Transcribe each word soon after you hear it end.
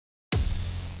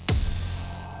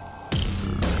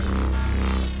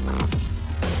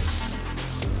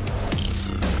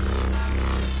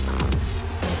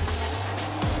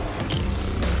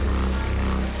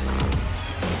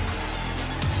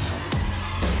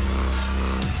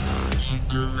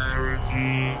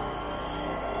Singularity.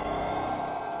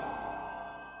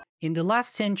 In the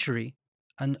last century,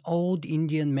 an old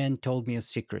Indian man told me a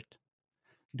secret.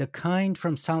 The kind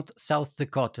from South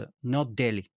Dakota, not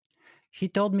Delhi. He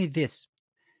told me this.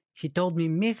 He told me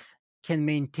myth can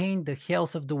maintain the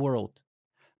health of the world.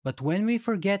 But when we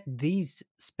forget these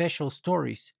special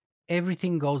stories,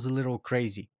 everything goes a little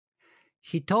crazy.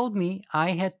 He told me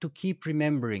I had to keep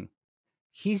remembering.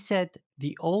 He said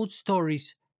the old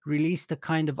stories released a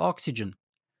kind of oxygen.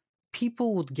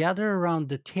 People would gather around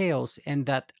the tales and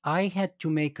that I had to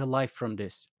make a life from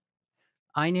this.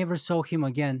 I never saw him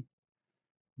again,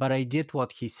 but I did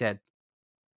what he said.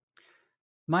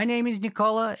 My name is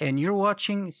Nicola, and you're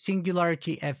watching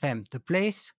Singularity FM, the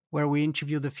place where we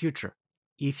interview the future.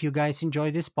 If you guys enjoy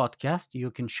this podcast,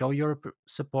 you can show your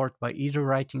support by either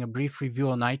writing a brief review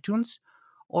on iTunes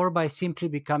or by simply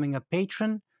becoming a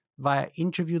patron via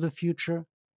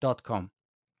interviewthefuture.com.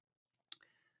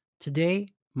 Today,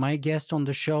 my guest on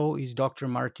the show is Dr.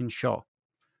 Martin Shaw.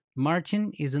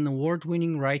 Martin is an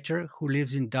award-winning writer who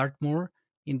lives in Dartmoor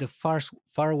in the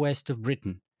far west of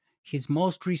Britain. His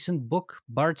most recent book,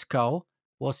 Bard's Cow,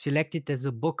 was selected as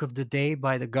a book of the day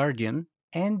by The Guardian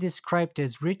and described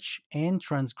as rich and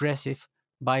transgressive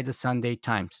by the Sunday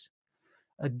Times.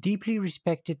 A deeply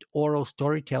respected oral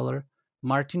storyteller,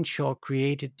 Martin Shaw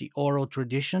created the oral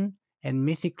tradition and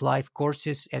mythic life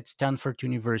courses at Stanford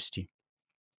University.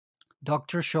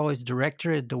 Dr. Shaw is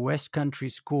director at the West Country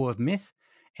School of Myth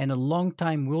and a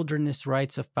longtime wilderness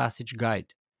rites of passage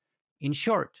guide. In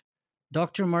short,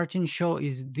 Dr. Martin Shaw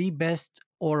is the best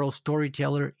oral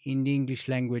storyteller in the English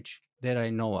language that I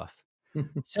know of.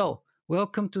 So,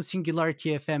 welcome to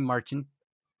Singularity FM, Martin.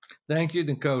 Thank you,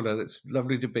 Nicola. It's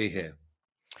lovely to be here.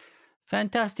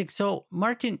 Fantastic. So,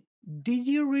 Martin, did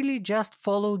you really just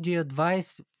follow the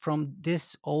advice from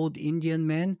this old Indian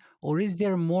man, or is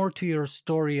there more to your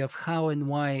story of how and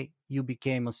why you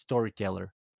became a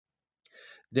storyteller?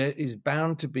 There is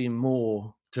bound to be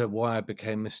more to why I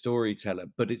became a storyteller,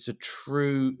 but it's a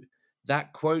true.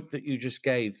 That quote that you just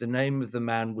gave, the name of the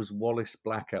man was Wallace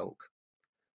Black Elk.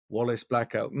 Wallace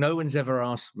Black Elk. No one's ever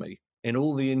asked me in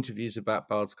all the interviews about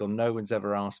Bard's Cow. No one's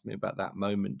ever asked me about that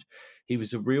moment. He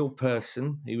was a real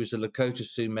person. He was a Lakota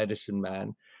Sioux medicine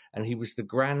man, and he was the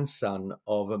grandson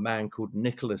of a man called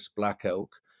Nicholas Black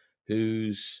Elk,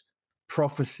 whose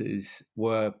prophecies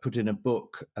were put in a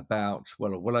book about,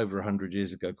 well over 100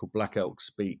 years ago called Black Elk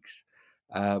Speaks,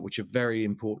 which is a very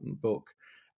important book.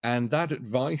 And that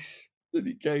advice that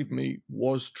he gave me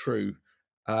was true.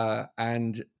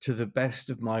 And to the best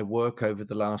of my work over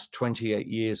the last 28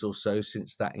 years or so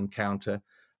since that encounter,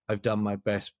 I've done my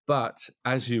best. But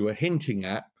as you were hinting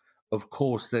at, of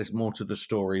course, there's more to the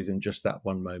story than just that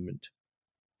one moment.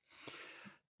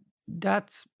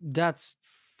 That's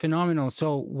phenomenal.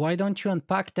 So why don't you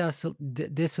unpack this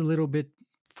a little bit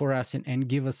for us and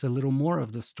give us a little more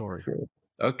of the story? Sure.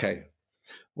 Okay.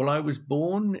 Well, I was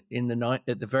born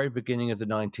at the very beginning of the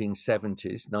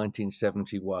 1970s,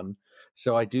 1971.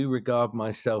 So I do regard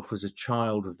myself as a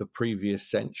child of the previous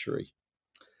century.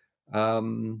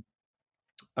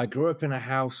 I grew up in a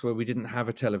house where we didn't have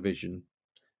a television.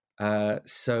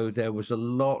 So there was a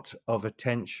lot of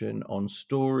attention on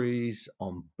stories,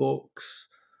 on books,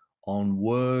 on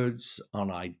words,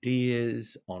 on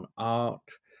ideas, on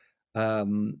art.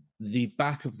 The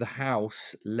back of the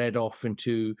house led off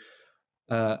into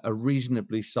a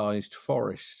reasonably sized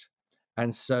forest.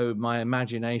 And so my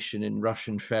imagination in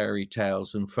Russian fairy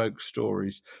tales and folk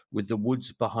stories, with the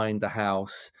woods behind the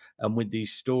house and with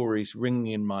these stories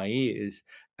ringing in my ears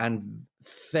and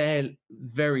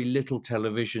very little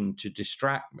television to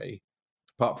distract me,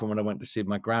 apart from when I went to see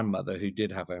my grandmother, who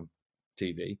did have a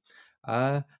TV,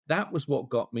 that was what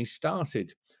got me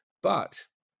started. But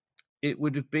it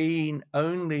would have been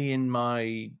only in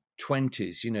my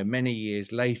 20s, many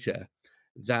years later,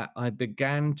 that I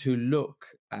began to look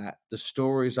at the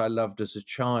stories I loved as a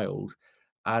child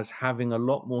as having a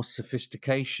lot more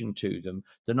sophistication to them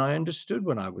than I understood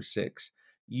when I was 6.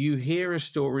 You hear a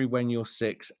story when you're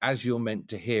 6 as you're meant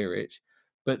to hear it,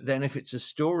 but then if it's a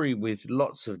story with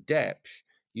lots of depth,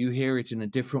 you hear it in a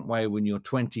different way when you're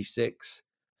 26,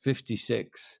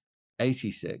 56,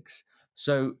 86.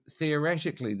 So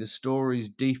theoretically, the stories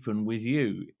deepen with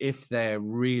you if they're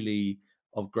really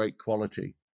of great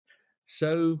quality.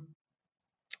 So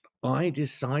I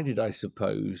decided, I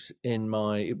suppose,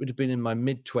 it would have been in my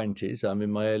mid-20s, I'm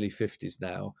in my early 50s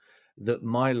now, that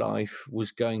my life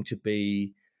was going to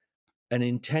be an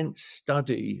intense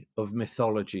study of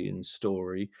mythology and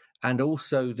story, and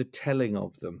also the telling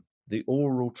of them. the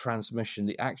oral transmission,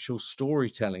 the actual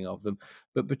storytelling of them.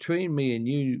 But between me and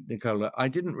you, Nicola, I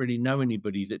didn't really know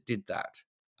anybody that did that.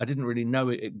 I didn't really know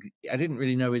it. I didn't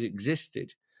really know it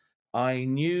existed. I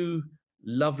knew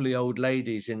lovely old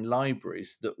ladies in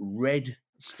libraries that read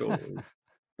stories,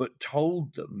 but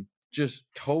just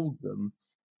told them.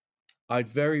 I'd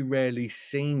very rarely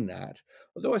seen that.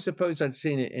 Although I suppose I'd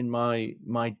seen it in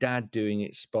my dad doing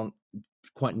it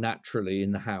quite naturally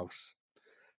in the house.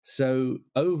 So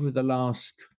over the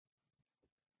last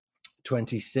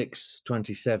 26,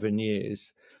 27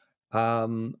 years,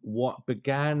 what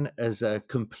began as a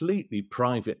completely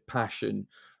private passion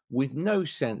with no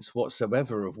sense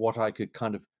whatsoever of what I could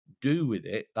kind of do with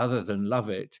it other than love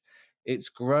it, it's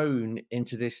grown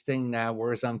into this thing now.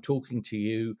 Whereas I'm talking to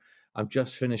you, I'm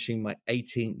just finishing my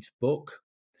 18th book.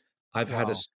 I've had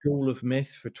a Wow. school of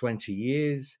myth for 20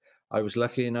 years. I was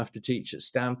lucky enough to teach at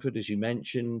Stanford, as you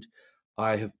mentioned.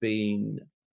 I have been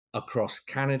across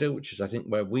Canada, which is, I think,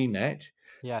 where we met,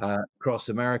 Yes. across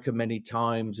America many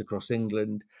times, across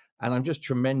England. And I'm just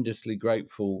tremendously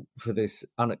grateful for this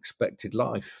unexpected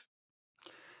life.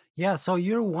 Yeah, so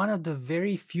you're one of the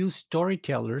very few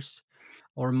storytellers,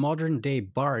 or modern day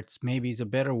bards, maybe is a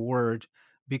better word,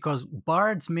 because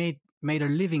bards made a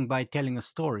living by telling a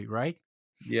story, right?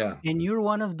 Yeah. And you're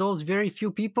one of those very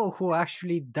few people who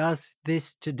actually does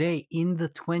this today in the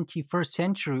 21st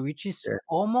century, which is Yeah.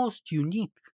 almost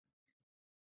unique.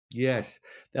 Yes.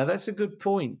 Now, that's a good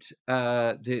point.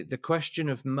 The question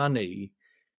of money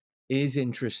is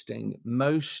interesting.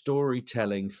 Most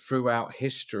storytelling throughout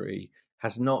history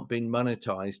has not been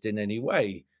monetized in any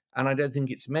way, and I don't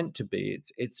think it's meant to be.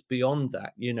 It's beyond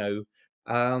that. You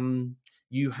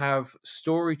have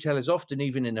storytellers often,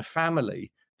 even in a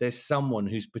family. There's someone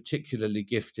who's particularly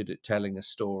gifted at telling a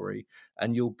story,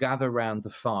 and you'll gather round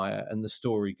the fire, and the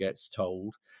story gets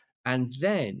told, and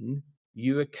then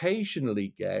you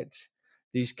occasionally get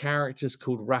these characters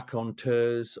called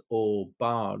raconteurs or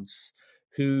bards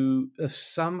who have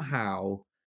somehow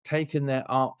taken their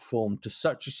art form to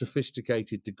such a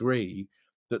sophisticated degree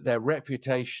that their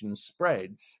reputation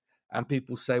spreads. And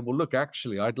people say, well, look,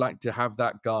 actually, I'd like to have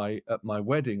that guy at my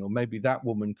wedding, or maybe that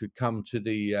woman could come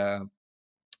to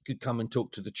could come and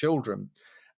talk to the children.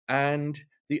 And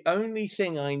the only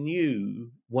thing I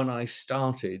knew when I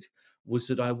started was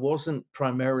that I wasn't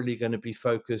primarily going to be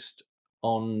focused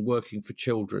on working for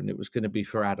children. It was going to be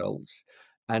for adults.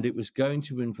 And it was going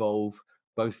to involve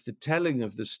both the telling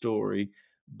of the story,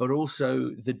 but also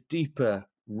the deeper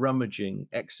rummaging,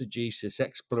 exegesis,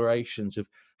 explorations of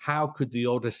how could the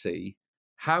Odyssey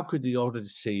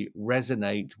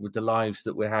resonate with the lives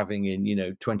that we're having in,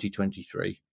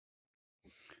 2023?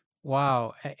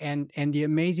 Wow, and the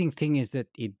amazing thing is that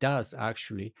it does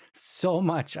actually so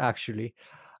much actually.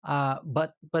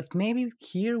 But maybe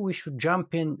here we should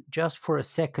jump in just for a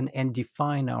second and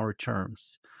define our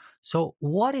terms. So,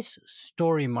 what is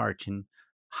story, Martin?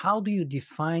 How do you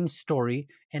define story,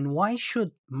 and why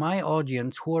should my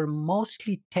audience, who are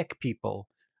mostly tech people,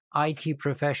 IT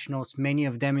professionals, many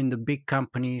of them in the big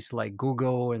companies like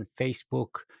Google and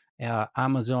Facebook,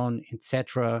 Amazon,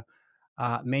 etc.,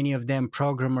 many of them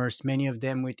programmers, many of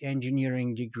them with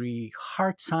engineering degree,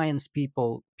 hard science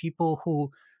people, people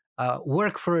who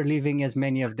work for a living, as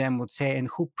many of them would say, and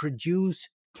who produce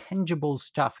tangible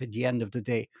stuff at the end of the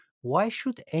day. Why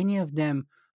should any of them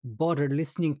bother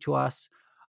listening to us,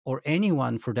 or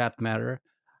anyone for that matter,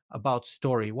 about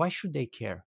story? Why should they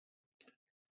care?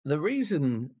 The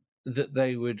reason that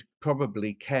they would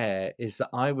probably care is that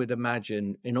I would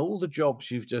imagine in all the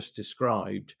jobs you've just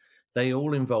described, they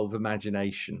all involve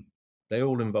imagination. They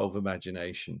all involve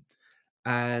imagination.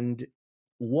 And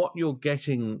what you're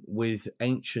getting with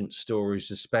ancient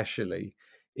stories, especially,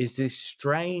 is this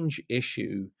strange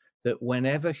issue that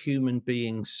whenever human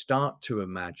beings start to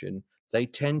imagine, they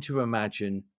tend to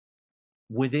imagine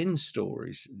within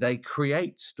stories. They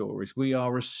create stories. We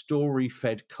are a story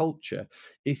fed culture.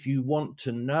 If you want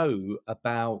to know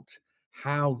about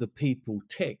how the people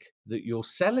tick that you're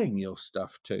selling your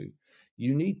stuff to,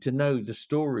 you need to know the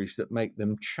stories that make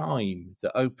them chime,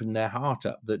 that open their heart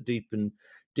up, that deepen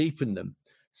them.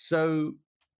 So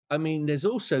I mean, there's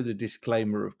also the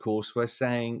disclaimer, of course, we're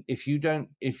saying if you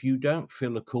don't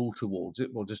feel a call towards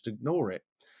it, well, just ignore it.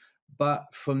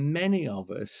 But for many of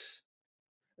us,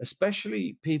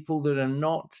 especially people that are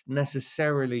not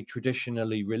necessarily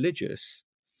traditionally religious,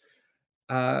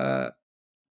 uh,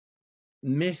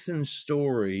 myth and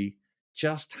story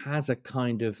just has a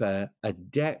kind of a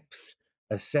depth,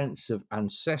 a sense of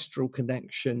ancestral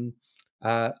connection.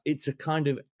 It's a kind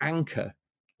of anchor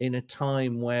in a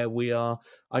time where we are.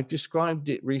 I've described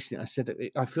it recently. I said,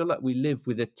 I feel like we live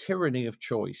with a tyranny of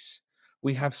choice.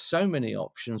 we have so many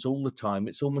options all the time,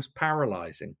 it's almost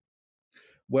paralyzing.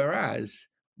 Whereas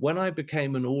when I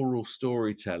became an oral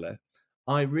storyteller,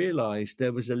 I realized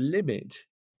there was a limit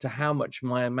to how much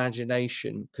my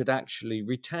imagination could actually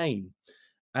retain.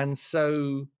 And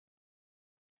so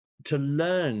to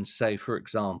learn, say, for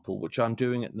example, which I'm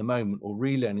doing at the moment, or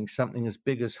relearning something as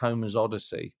big as Homer's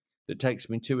Odyssey that takes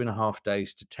me 2.5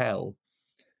 days to tell,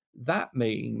 that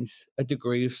means a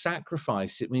degree of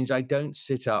sacrifice. It means I don't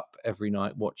sit up every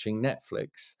night watching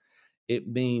Netflix. It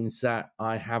means that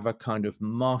I have a kind of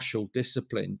martial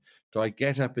discipline. So I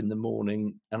get up in the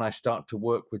morning and I start to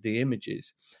work with the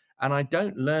images. And I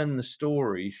don't learn the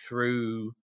story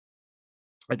through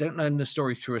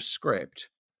a script.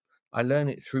 I learn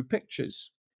it through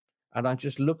pictures. And I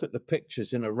just look at the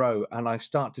pictures in a row and I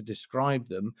start to describe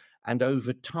them. And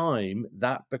over time,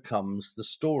 that becomes the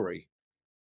story.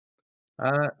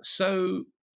 So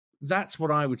that's what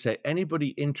I would say. Anybody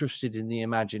interested in the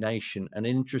imagination and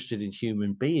interested in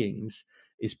human beings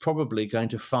is probably going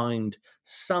to find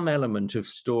some element of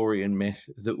story and myth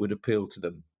that would appeal to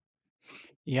them.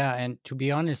 Yeah, and to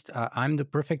be honest, I'm the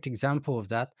perfect example of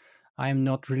that. I am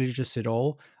not religious at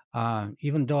all,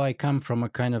 even though I come from a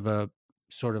kind of a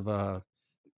sort of a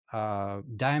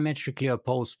diametrically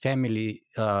opposed family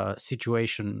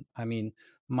situation. I mean,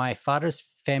 my father's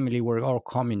family were all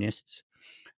communists,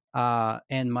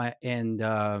 and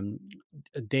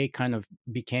they kind of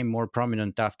became more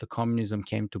prominent after communism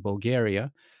came to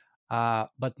Bulgaria.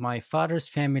 But my father's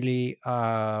family,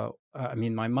 I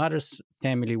mean, my mother's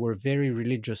family were very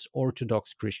religious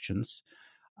Orthodox Christians.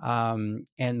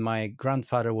 And my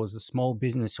grandfather was a small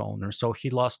business owner, so he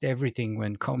lost everything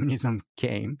when communism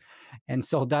came. And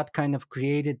so that kind of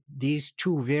created these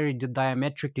two very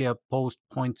diametrically opposed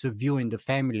points of view in the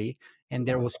family. And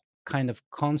there was kind of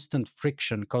constant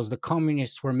friction because the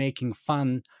communists were making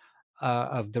fun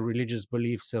of the religious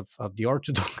beliefs of the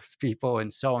Orthodox people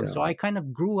and so on. Yeah. So I kind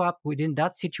of grew up within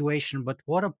that situation. But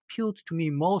what appealed to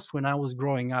me most when I was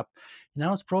growing up, and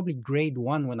I was probably grade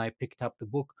 1 when I picked up the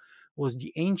book, was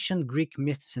the ancient Greek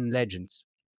myths and legends.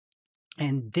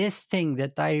 And this thing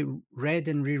that I read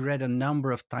and reread a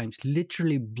number of times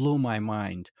literally blew my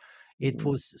mind. It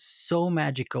was so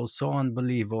magical, so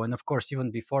unbelievable. And of course,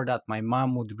 even before that, my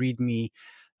mom would read me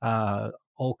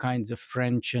all kinds of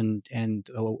French and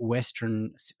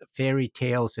Western fairy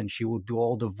tales, and she would do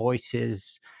all the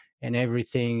voices and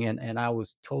everything. And I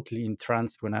was totally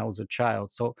entranced when I was a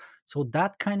child. So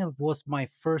that kind of was my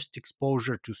first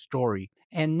exposure to story.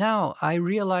 And now I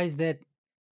realize that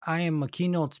I am a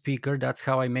keynote speaker. That's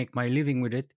how I make my living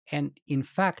with it. And in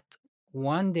fact,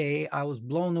 one day I was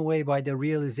blown away by the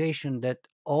realization that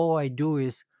all I do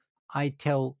is I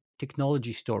tell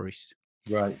technology stories.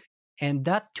 Right. And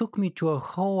that took me to a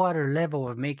whole other level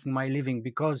of making my living,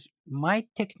 because my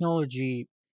technology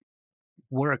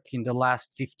work in the last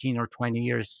 15 or 20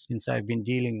 years since I've been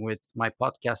dealing with my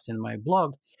podcast and my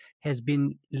blog has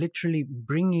been literally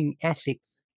bringing ethics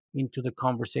into the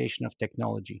conversation of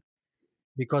technology,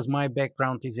 because my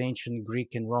background is ancient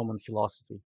Greek and Roman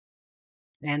philosophy.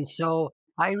 And so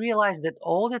I realized that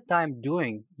all that I'm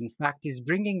doing, in fact, is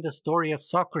bringing the story of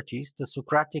Socrates, the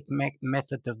Socratic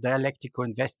method of dialectical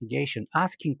investigation,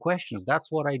 asking questions. That's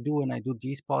what I do when I do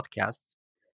these podcasts.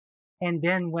 And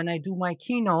then when I do my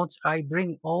keynotes, I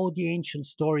bring all the ancient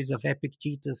stories of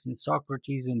Epictetus and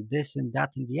Socrates and this and that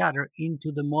and the other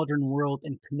into the modern world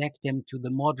and connect them to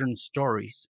the modern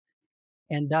stories.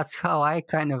 And that's how I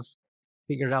kind of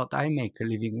figured out I make a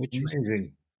living, which is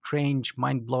Amazing. strange,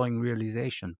 mind-blowing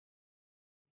realization.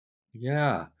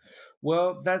 Yeah.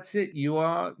 Well, that's it.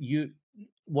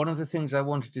 One of the things I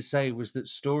wanted to say was that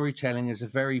storytelling is a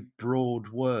very broad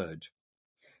word.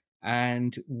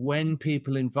 And when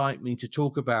people invite me to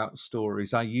talk about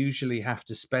stories, I usually have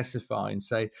to specify and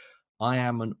say, I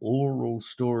am an oral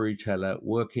storyteller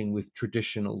working with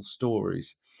traditional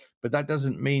stories. But that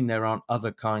doesn't mean there aren't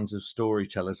other kinds of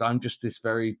storytellers. I'm just this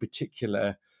very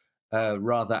particular,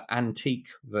 rather antique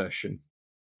version.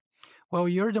 Well,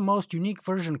 you're the most unique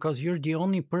version because you're the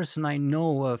only person I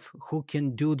know of who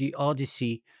can do the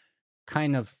Odyssey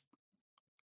kind of,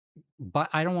 but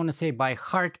I don't want to say by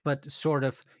heart, but sort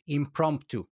of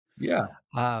impromptu. Yeah.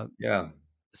 Uh, Yeah.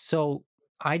 so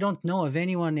I don't know of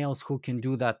anyone else who can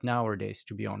do that nowadays,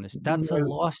 to be honest. That's a No,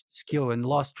 lost skill and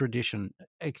lost tradition,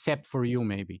 except for you,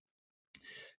 maybe.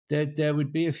 there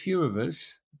would be a few of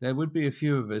us. There would be a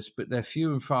few of us, but they're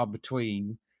few and far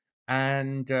between.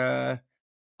 And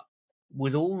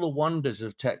with all the wonders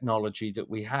of technology that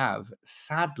we have,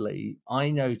 sadly, I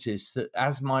notice that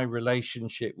as my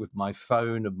relationship with my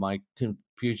phone and my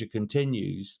computer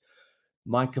continues,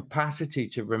 my capacity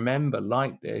to remember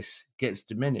like this gets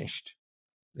diminished.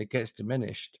 It gets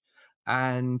diminished.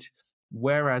 And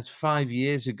whereas 5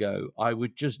 years ago, I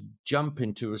would just jump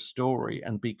into a story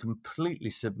and be completely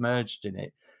submerged in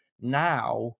it,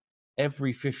 now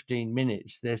every 15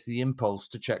 minutes, there's the impulse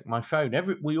to check my phone.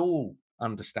 We all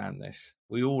understand this.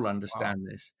 We all Wow. understand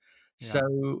this. Yeah.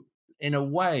 So, in a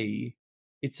way,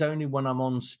 it's only when I'm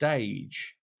on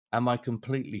stage am I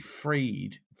completely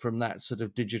freed from that sort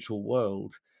of digital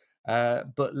world.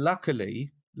 But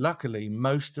luckily,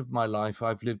 most of my life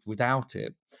I've lived without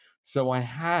it. So I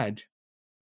had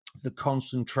the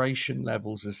concentration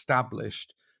levels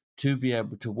established to be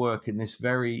able to work in this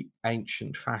very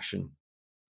ancient fashion.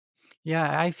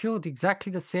 Yeah, I feel it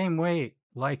exactly the same way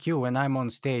like you when I'm on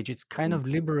stage. It's kind Mm. of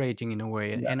liberating in a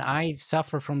way. Yeah. And I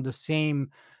suffer from the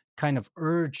same kind of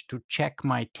urge to check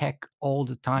my tech all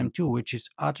the Mm. time too, which is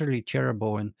utterly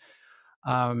terrible. And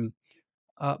um,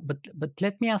 but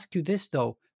let me ask you this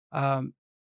though. Um,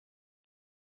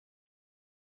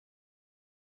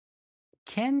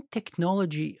 can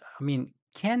technology, I mean,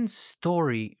 can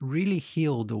story really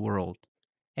heal the world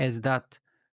as that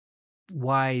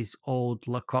wise old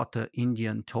Lakota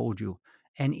Indian told you?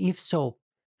 And if so,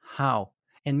 how?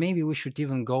 And maybe we should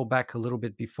even go back a little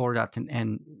bit before that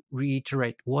and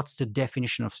reiterate what's the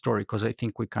definition of story, because I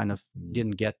think we kind of Mm.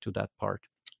 didn't get to that part.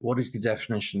 What is the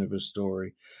definition of a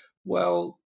story?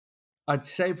 Well, I'd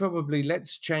say probably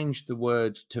let's change the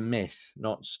word to myth,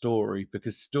 not story,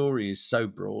 because story is so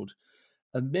broad.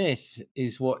 A myth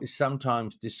is what is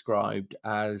sometimes described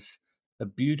as a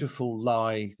beautiful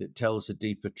lie that tells a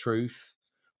deeper truth,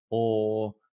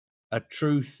 or a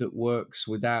truth that works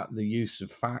without the use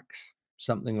of facts,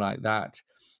 something like that,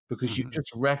 because you Mhm.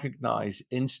 just recognize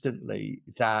instantly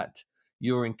that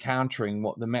you're encountering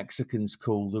what the Mexicans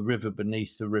call the river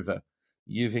beneath the river.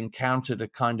 You've encountered a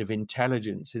kind of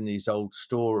intelligence in these old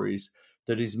stories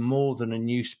that is more than a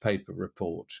newspaper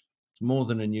report. It's more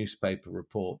than a newspaper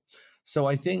report. So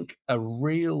I think a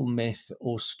real myth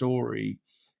or story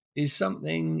is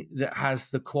something that has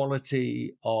the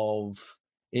quality of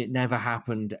it never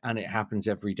happened and it happens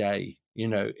every day.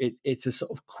 It's a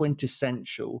sort of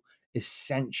quintessential,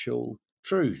 essential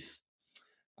truth.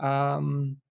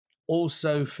 Um,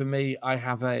 Also, for me, I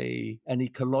have an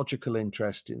ecological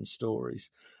interest in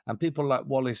stories, and people like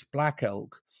Wallace Black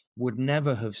Elk would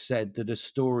never have said that a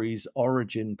story's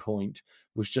origin point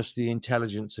was just the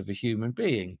intelligence of a human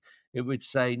being. It would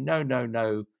say, no, no,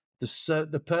 no.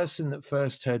 The person that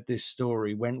first heard this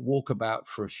story went walkabout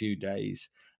for a few days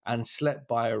and slept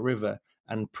by a river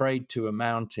and prayed to a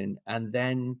mountain, and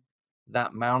then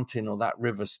that mountain or that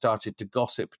river started to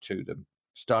gossip to them,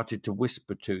 started to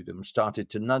whisper to them, started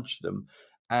to nudge them.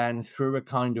 And through a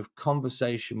kind of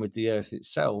conversation with the earth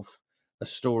itself, a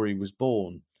story was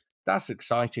born. That's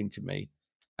exciting to me.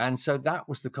 And so that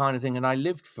was the kind of thing. And I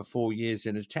lived for 4 years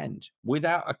in a tent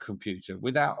without a computer,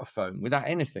 without a phone, without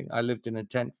anything. I lived in a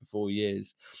tent for 4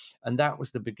 years. And that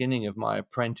was the beginning of my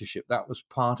apprenticeship. That was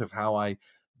part of how I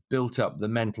built up the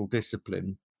mental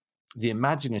discipline, the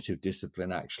imaginative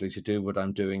discipline, actually, to do what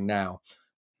I'm doing now.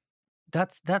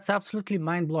 That's absolutely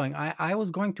mind blowing. I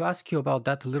was going to ask you about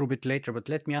that a little bit later, but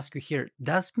let me ask you here.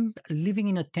 Does living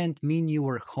in a tent mean you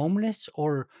were homeless,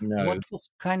 or what No, was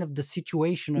kind of the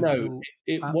situation of no, you?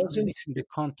 it I'm wasn't. missing the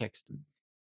context.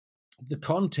 The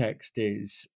context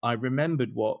is I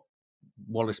remembered what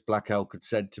Wallace Black Elk had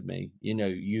said to me.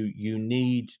 You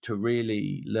need to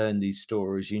really learn these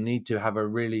stories. You need to have a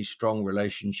really strong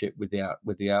relationship with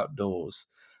the outdoors,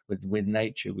 with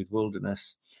nature, with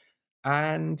wilderness.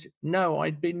 And no,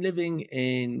 I'd been living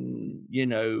in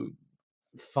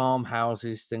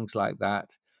farmhouses, things like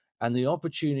that, and the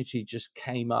opportunity just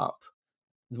came up.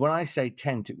 When I say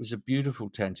tent, it was a beautiful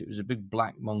tent. It was a big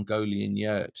black Mongolian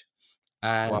yurt,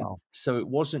 and Wow. so it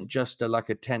wasn't just like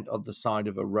a tent on the side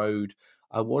of a road.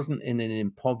 I wasn't in an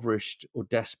impoverished or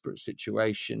desperate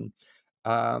situation.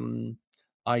 Um,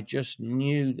 I just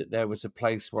knew that there was a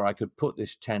place where I could put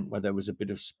this tent where there was a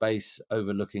bit of space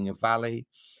overlooking a valley.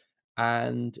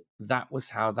 And that was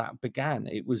how that began.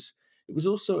 It was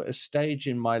also a stage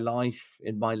in my life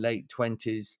in my late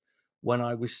 20s when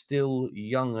I was still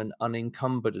young and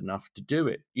unencumbered enough to do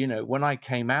it. When I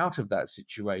came out of that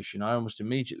situation, I almost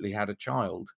immediately had a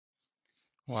child.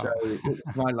 So Wow. it was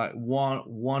my like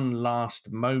one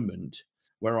last moment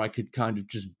where I could kind of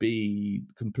just be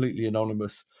completely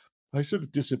anonymous. I sort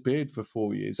of disappeared for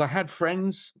 4 years. I had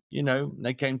friends,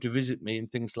 they came to visit me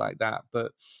and things like that,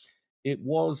 but it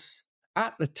was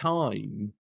at the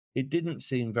time, it didn't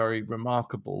seem very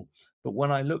remarkable. But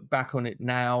when I look back on it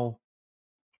now,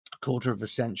 a quarter of a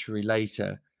century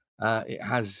later, it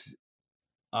has.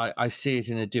 I see it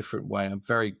in a different way. I'm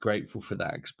very grateful for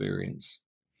that experience.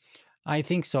 I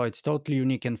think so. It's totally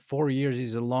unique, and 4 years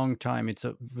is a long time. It's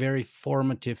a very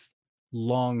formative,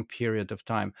 long period of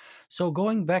time. So,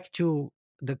 going back to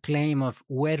the claim of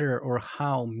whether or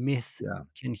how myth Yeah.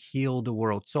 can heal the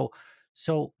world.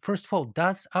 So first of all,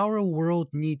 does our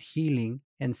world need healing?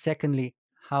 And secondly,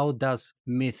 how does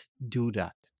myth do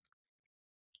that?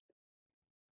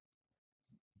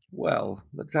 Well,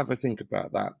 let's have a think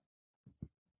about that.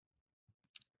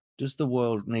 Does the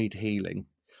world need healing?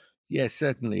 Yes,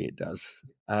 certainly it does.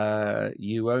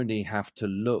 You only have to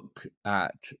look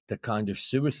at the kind of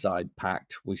suicide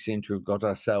pact we seem to have got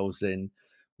ourselves in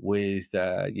with,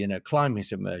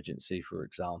 climate emergency, for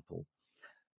example.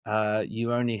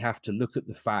 You only have to look at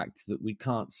the fact that we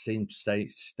can't seem to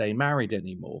stay married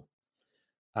anymore.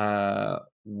 There's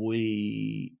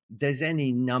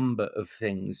any number of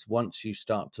things once you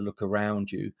start to look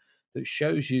around you that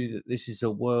shows you that this is a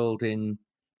world in,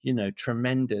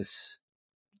 tremendous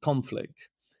conflict.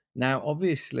 Now,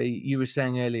 obviously, you were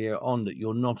saying earlier on that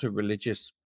you're not a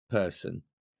religious person,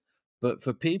 but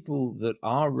for people that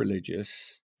are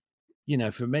religious,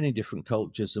 for many different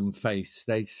cultures and faiths,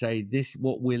 they say this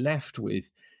what we're left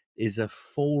with is a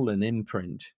fallen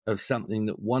imprint of something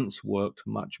that once worked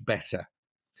much better.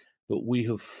 But we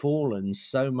have fallen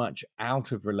so much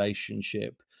out of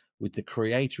relationship with the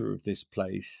creator of this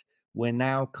place. We're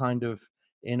now kind of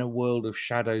in a world of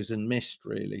shadows and mist,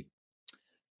 really.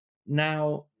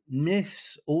 Now,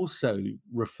 myths also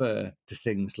refer to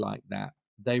things like that.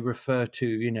 They refer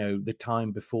to, the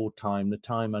time before time, the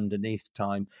time underneath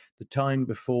time, the time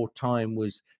before time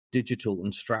was digital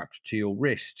and strapped to your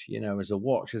wrist, as a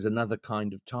watch, as another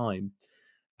kind of time.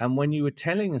 And when you were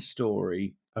telling a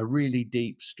story, a really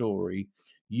deep story,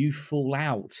 you fall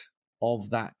out of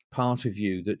that part of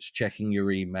you that's checking your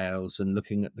emails and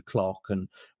looking at the clock and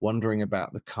wondering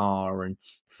about the car and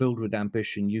filled with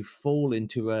ambition. You fall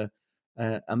into a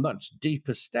much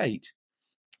deeper state.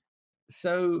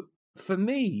 So for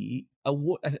me,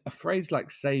 a phrase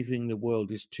like saving the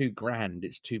world is too grand,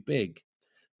 it's too big.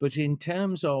 But in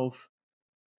terms of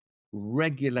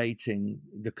regulating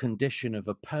the condition of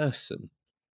a person,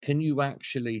 can you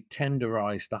actually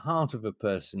tenderize the heart of a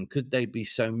person? Could they be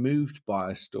so moved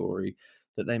by a story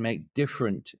that they make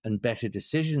different and better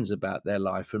decisions about their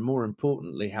life, and more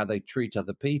importantly, how they treat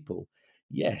other people?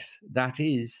 Yes, that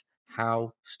is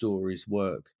how stories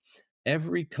work.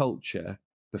 Every culture,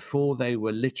 before they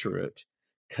were literate,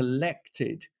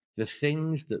 collected the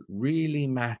things that really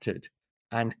mattered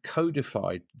and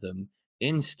codified them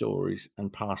in stories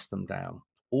and passed them down.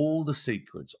 All the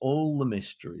secrets, all the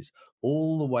mysteries,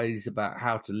 all the ways about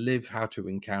how to live, how to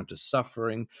encounter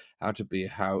suffering, how to be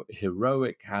how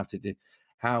heroic, how to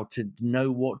know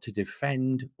what to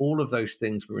defend. All of those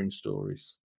things were in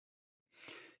stories.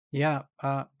 Yeah,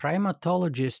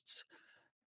 primatologists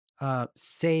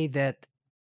say that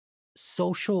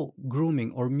social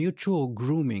grooming or mutual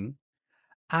grooming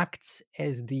acts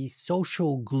as the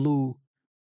social glue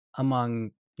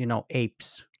among,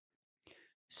 apes.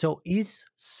 So is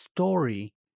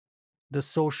story the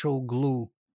social glue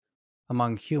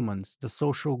among humans, the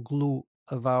social glue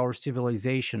of our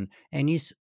civilization? And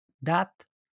is that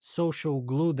social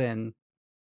glue then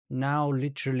now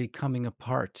literally coming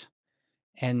apart?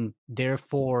 And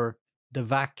therefore, the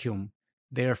vacuum,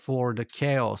 therefore, the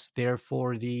chaos,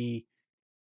 therefore, the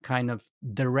kind of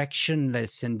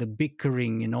directionless and the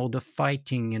bickering and all the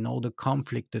fighting and all the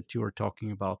conflict that you were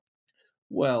talking about.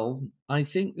 Well, I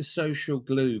think the social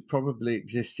glue probably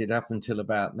existed up until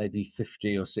about maybe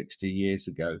 50 or 60 years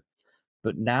ago.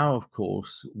 But now, of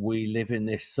course, we live in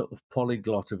this sort of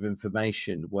polyglot of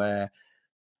information where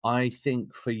I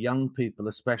think for young people,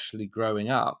 especially growing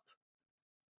up,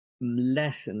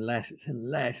 less and less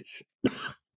and less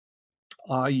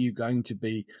are you going to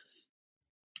be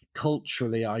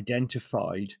culturally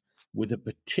identified with a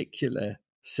particular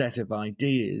set of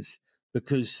ideas,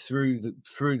 because through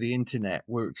the internet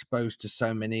we're exposed to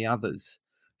so many others.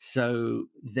 So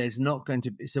there's not going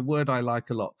to be, it's a word I like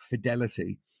a lot,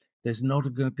 fidelity. There's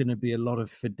not going to be a lot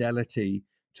of fidelity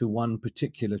to one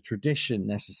particular tradition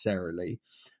necessarily,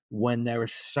 when there are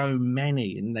so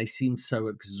many and they seem so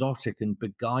exotic and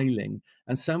beguiling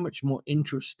and so much more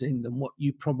interesting than what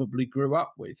you probably grew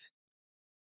up with.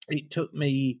 It took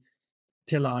me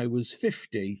till I was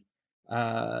 50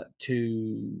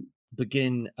 to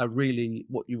begin a really,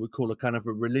 what you would call a kind of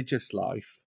a religious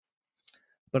life.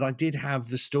 But I did have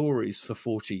the stories for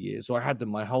 40 years, or I had them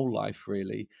my whole life,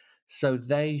 really. So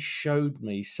they showed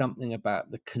me something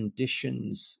about the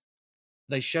conditions.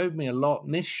 They showed me a lot.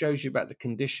 Myth shows you about the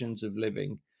conditions of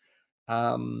living.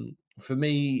 For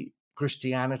me,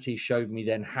 Christianity showed me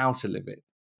then how to live it.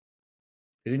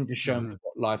 It didn't just show me Mhm.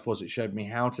 what life was, it showed me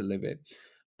how to live it.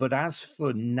 But as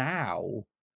for now,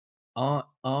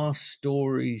 are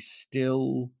stories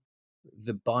still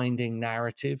the binding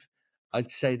narrative?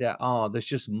 I'd say there are. There's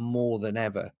just more than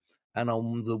ever. And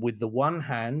with the one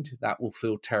hand, that will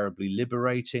feel terribly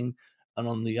liberating, and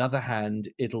on the other hand,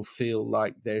 it'll feel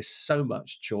like there's so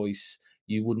much choice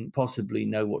you wouldn't possibly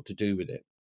know what to do with it.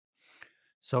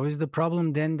 So is the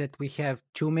problem then that we have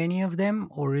too many of them,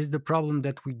 or is the problem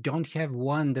that we don't have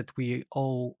one that we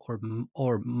all,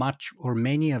 or much, or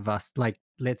many of us, like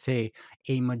let's say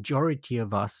a majority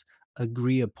of us,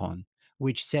 agree upon,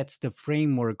 which sets the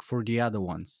framework for the other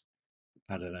ones?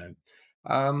 I don't know.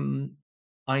 Um,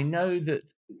 I know that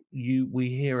we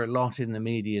hear a lot in the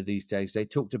media these days. They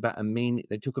talked about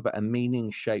they talk about a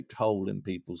meaning shaped hole in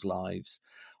people's lives,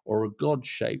 or a God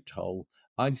shaped hole.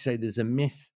 I'd say there's a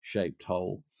myth shaped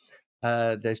hole.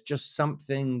 There's just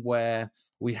something where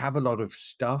we have a lot of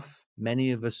stuff.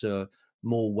 Many of us are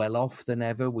more well off than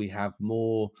ever. We have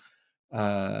more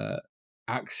uh,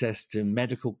 access to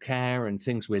medical care and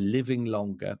things. We're living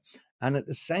longer. And at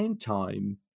the same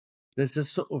time, there's a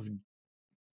sort of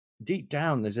deep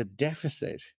down, there's a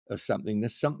deficit of something.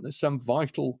 There's some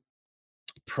vital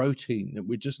protein that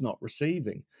we're just not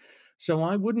receiving. So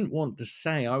I wouldn't want to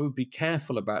say, I would be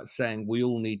careful about saying we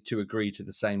all need to agree to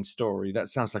the same story. That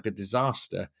sounds like a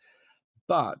disaster.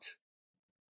 But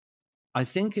I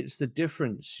think it's the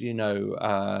difference,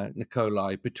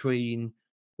 Nikolai, between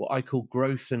what I call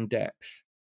growth and depth.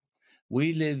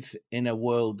 We live in a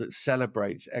world that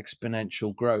celebrates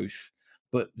exponential growth,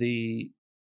 but the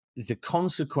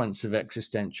consequence of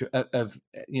existential of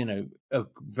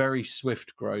very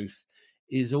swift growth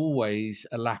is always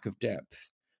a lack of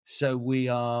depth. So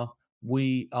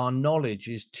our knowledge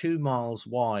is 2 miles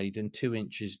wide and 2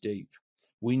 inches deep.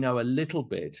 We know a little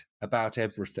bit about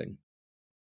everything.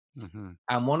 Mhm.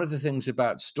 And one of the things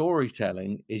about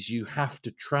storytelling is you have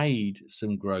to trade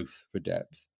some growth for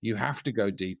depth. You have to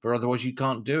go deeper, otherwise you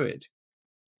can't do it.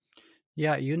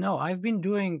 Yeah, I've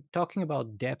been talking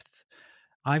about depth.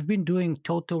 I've been doing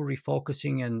total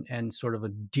refocusing and sort of a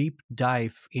deep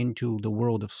dive into the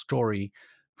world of story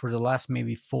for the last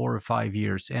maybe 4 or 5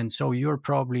 years. And so you're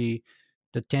probably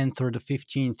the 10th or the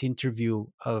 15th interview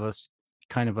of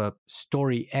kind of a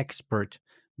story expert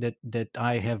that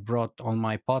I have brought on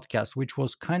my podcast, which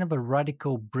was kind of a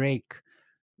radical break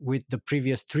with the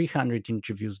previous 300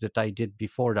 interviews that I did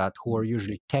before that, who are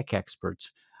usually tech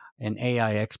experts and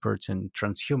AI experts and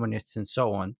transhumanists and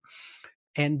so on.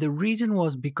 And the reason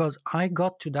was because I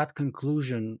got to that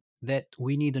conclusion that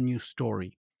we need a new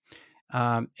story.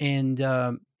 And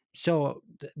so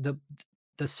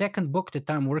the second book that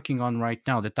I'm working on right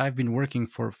now, that I've been working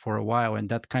for a while, and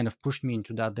that kind of pushed me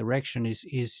into that direction,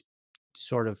 is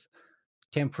sort of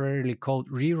temporarily called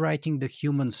Rewriting the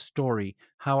Human Story: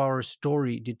 How Our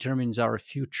Story Determines Our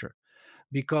Future.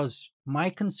 Because my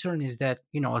concern is that,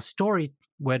 a story,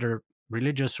 whether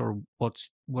religious or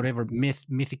whatever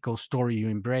mythical story you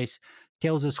embrace,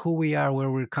 tells us who we are,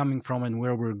 where we're coming from, and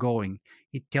where we're going.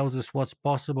 It tells us what's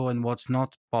possible and what's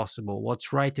not possible,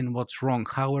 what's right and what's wrong,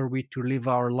 how are we to live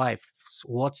our life,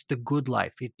 what's the good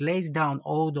life. It lays down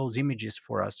all those images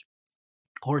for us,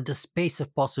 or the space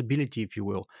of possibility, if you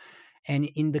will. And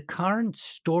in the current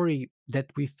story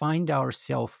that we find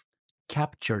ourselves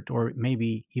captured or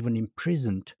maybe even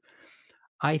imprisoned,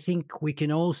 I think we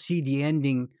can all see the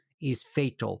ending is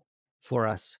fatal for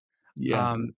us. Yeah.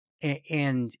 Um,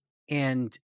 and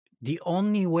and the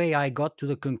only way I got to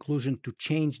the conclusion to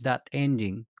change that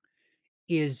ending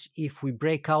is if we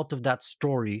break out of that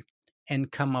story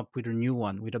and come up with a new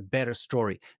one, with a better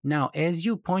story. Now, as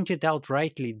you pointed out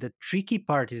rightly, the tricky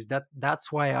part is that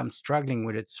that's why I'm struggling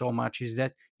with it so much, is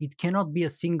that it cannot be a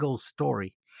single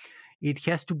story. It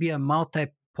has to be a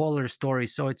multipolar story.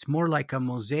 So it's more like a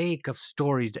mosaic of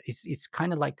stories. It's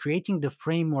kind of like creating the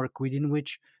framework within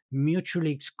which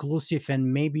mutually exclusive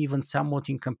and maybe even somewhat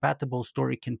incompatible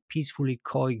story can peacefully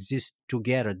coexist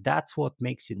together. That's what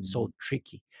makes it Mhm. so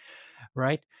tricky,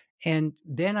 right? And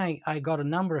then I got a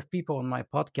number of people on my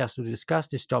podcast to discuss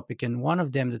this topic. And one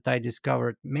of them that I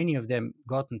discovered, many of them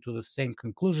gotten to the same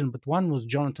conclusion, but one was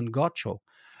Jonathan Gottschall.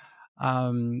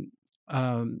 Um,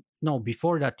 no,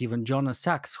 before that, even Jonas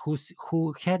Sachs,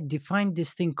 who had defined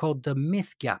this thing called the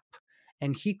myth gap.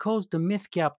 And he calls the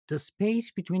myth gap the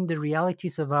space between the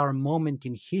realities of our moment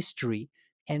in history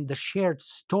and the shared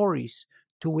stories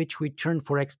to which we turn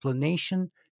for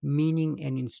explanation, meaning,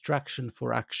 and instruction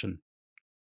for action.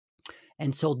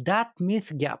 And so that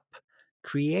myth gap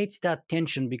creates that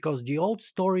tension because the old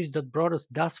stories that brought us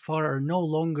thus far are no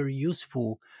longer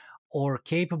useful or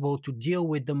capable to deal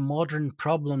with the modern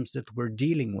problems that we're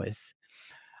dealing with.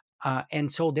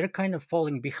 And so they're kind of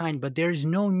falling behind, but there is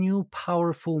no new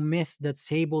powerful myth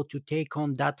that's able to take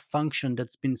on that function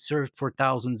that's been served for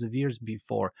thousands of years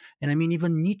before. And I mean,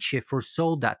 even Nietzsche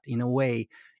foresaw that in a way,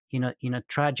 in a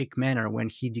tragic manner, when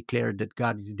he declared that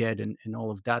God is dead, and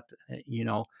all of that, in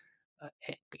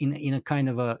a kind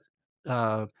of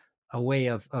uh, a way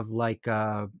of like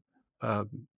uh,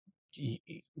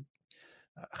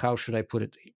 how should I put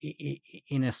it,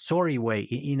 in a sorry way,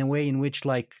 in a way in which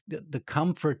like the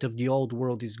comfort of the old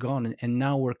world is gone, and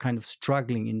now we're kind of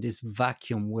struggling in this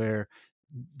vacuum where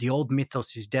the old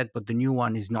mythos is dead, but the new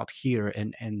one is not here,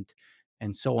 and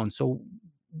so on.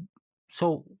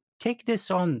 So take this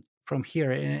on from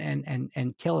here,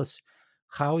 and tell us,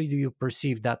 how do you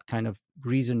perceive that kind of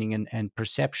reasoning and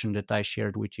perception that I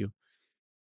shared with you?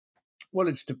 Well,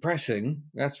 it's depressing,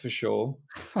 that's for sure.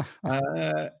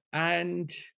 And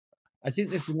I think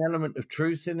there's an element of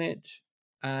truth in it.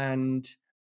 And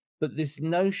but this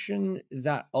notion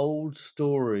that old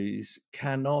stories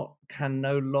can no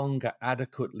longer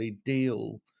adequately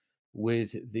deal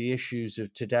with the issues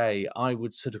of today, I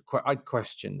would sort of I'd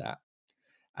question that.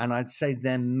 And I'd say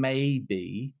there may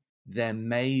be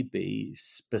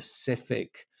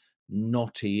specific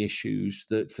knotty issues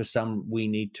that for some we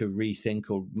need to rethink,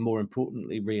 or more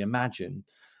importantly reimagine.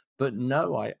 But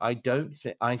no, I don't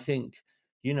think. I think,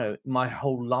 my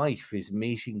whole life is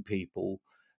meeting people,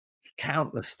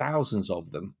 countless thousands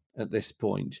of them at this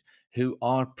point, who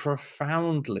are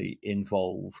profoundly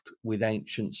involved with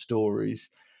ancient stories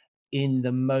in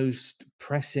the most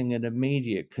pressing and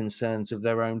immediate concerns of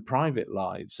their own private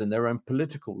lives and their own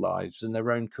political lives and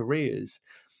their own careers.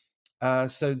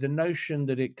 So the notion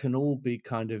that it can all be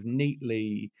kind of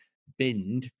neatly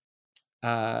binned,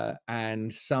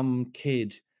 and some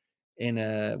kid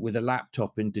with a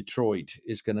laptop in Detroit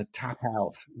is going to tap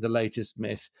out the latest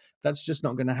myth, that's just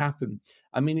not going to happen.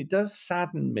 I mean, it does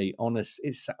sadden me.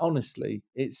 Honestly,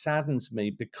 it saddens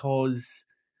me, because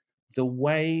the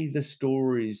way the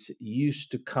stories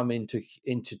used to come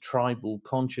into tribal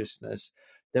consciousness,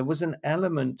 there was an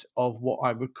element of what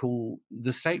I would call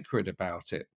the sacred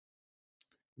about it.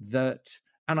 That,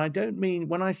 and I don't mean,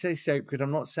 when I say sacred,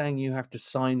 I'm not saying you have to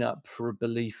sign up for a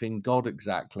belief in God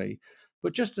exactly,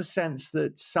 but just a sense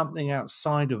that something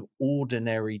outside of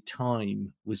ordinary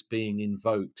time was being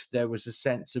invoked. There was a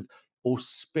sense of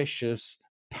auspicious,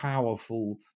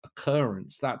 powerful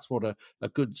occurrence. That's what a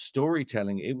good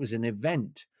storytelling. It was an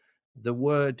event. The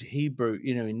word Hebrew,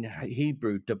 in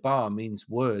Hebrew, dabar means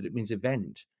word. It means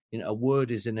event. A word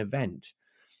is an event.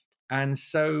 And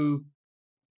so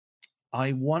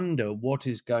I wonder what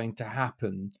is going to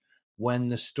happen when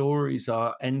the stories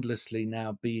are endlessly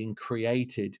now being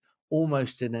created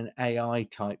almost in an AI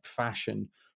type fashion,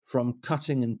 from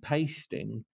cutting and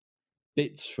pasting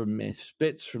bits from myths,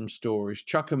 bits from stories,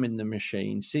 chuck them in the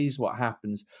machine, sees what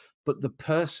happens. But the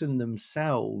person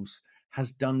themselves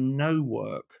has done no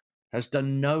work, has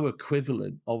done no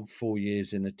equivalent of 4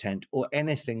 years in a tent or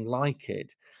anything like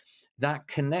it. That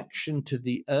connection to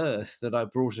the earth that I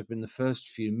brought up in the first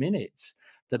few minutes,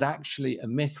 that actually a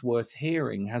myth worth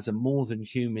hearing has a more than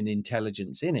human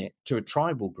intelligence in it, to a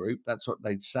tribal group, that's what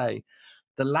they'd say.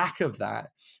 The lack of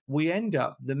that,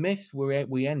 the myth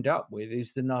we end up with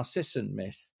is the Narcissan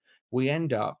myth. We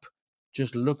end up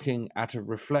just looking at a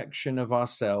reflection of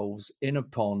ourselves in a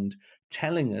pond,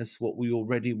 telling us what we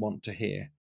already want to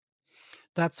hear.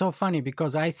 That's so funny,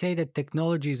 because I say that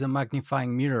technology is a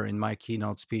magnifying mirror in my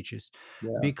keynote speeches,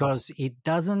 Yeah. because it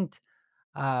doesn't,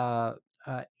 uh,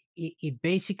 it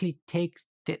basically takes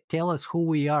tell us who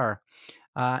we are,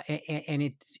 and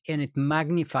it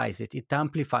magnifies it, it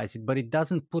amplifies it, but it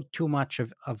doesn't put too much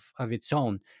of its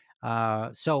own.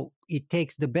 So it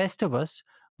takes the best of us,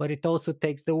 but it also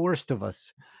takes the worst of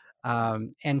us.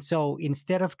 And so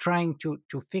instead of trying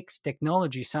to fix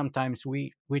technology, sometimes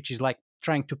which is like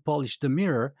trying to polish the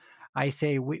mirror, I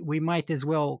say we might as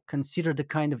well consider the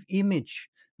kind of image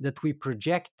that we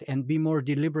project and be more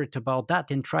deliberate about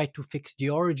that, and try to fix the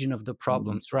origin of the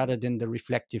problems rather than the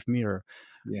reflective mirror.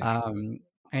 Yes.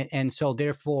 And so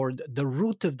therefore the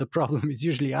root of the problem is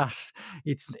usually us.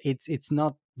 It's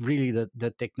not really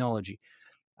the technology.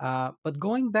 But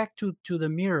going back to the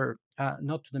mirror,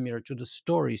 not to the mirror, to the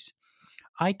stories,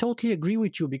 I totally agree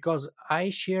with you, because I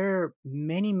share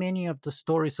many of the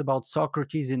stories about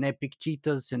Socrates and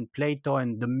Epictetus and Plato,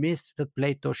 and the myths that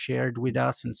Plato shared with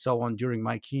us and so on during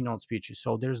my keynote speeches.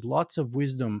 So there's lots of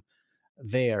wisdom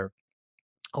there,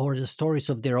 or the stories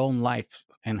of their own life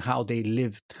and how they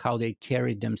lived, how they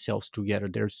carried themselves together.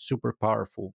 They're super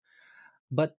powerful.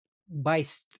 But by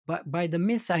the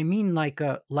myths, I mean like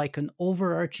an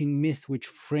overarching myth which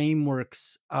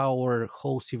frameworks our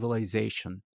whole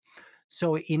civilization.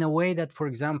 So in a way that, for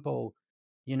example,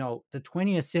 the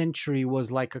 20th century was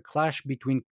like a clash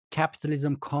between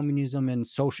capitalism, communism, and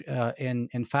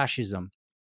and fascism.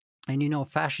 And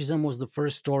fascism was the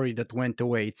first story that went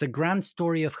away. It's a grand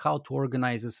story of how to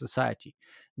organize a society.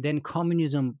 Then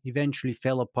communism eventually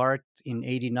fell apart in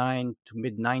 89 to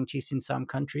mid 90s in some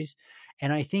countries.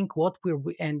 And I think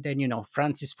and then,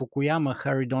 Francis Fukuyama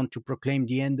hurried on to proclaim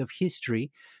the end of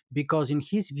history, because in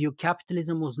his view,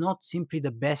 capitalism was not simply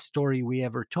the best story we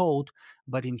ever told,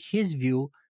 but in his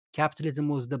view, capitalism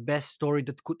was the best story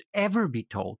that could ever be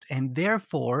told. And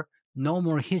therefore, no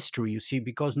more history, you see,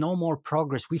 because no more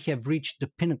progress. We have reached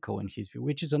the pinnacle in his view,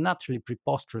 which is an utterly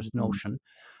preposterous notion.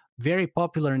 Very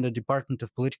popular in the Department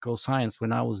of Political Science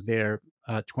when I was there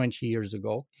 20 years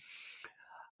ago.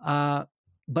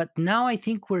 But now I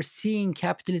think we're seeing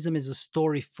capitalism as a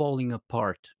story falling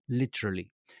apart,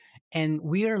 literally. And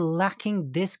we are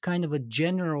lacking this kind of a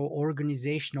general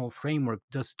organizational framework.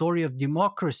 The story of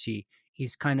democracy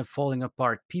is kind of falling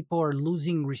apart. People are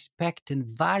losing respect and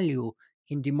value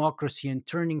in democracy and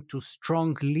turning to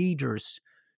strong leaders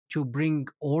to bring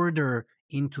order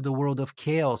into the world of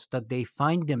chaos that they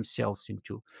find themselves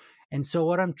into. And so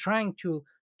what I'm trying to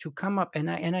come up, and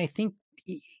I think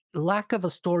lack of a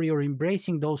story or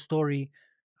embracing those story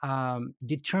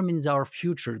determines our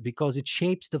future, because it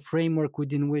shapes the framework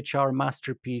within which our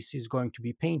masterpiece is going to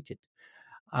be painted.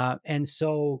 And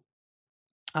so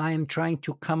I am trying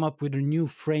to come up with a new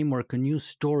framework, a new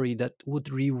story that would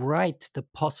rewrite the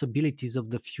possibilities of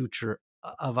the future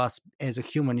of us as a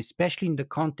human, especially in the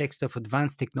context of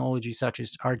advanced technology such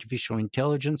as artificial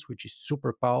intelligence, which is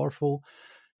super powerful.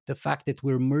 The fact that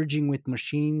we're merging with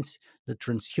machines, the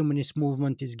transhumanist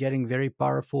movement is getting very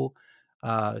powerful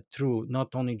through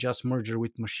not only just merger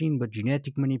with machine, but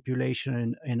genetic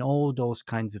manipulation and all those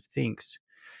kinds of things.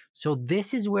 So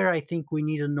this is where I think we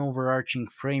need an overarching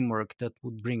framework that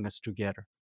would bring us together.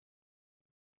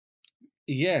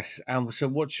 Yes. So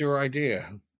what's your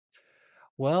idea?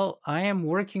 Well, I am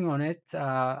working on it.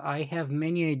 I have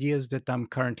many ideas that I'm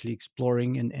currently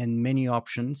exploring, and many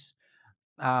options.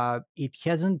 It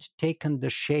hasn't taken the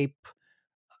shape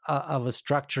of a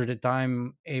structure that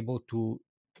I'm able to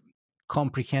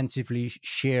comprehensively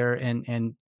share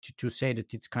and to say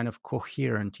that it's kind of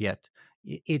coherent yet.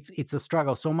 It's a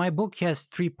struggle. So my book has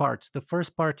three parts. The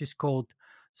first part is called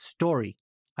story.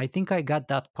 I think I got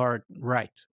that part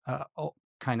right.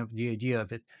 Kind of the idea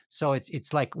of it. So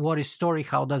it's like, what is story?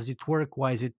 How does it work?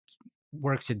 Why is it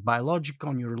works at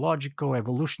biological, neurological,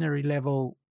 evolutionary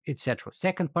level, etc.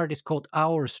 Second part is called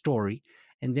our story,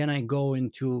 and then I go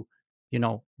into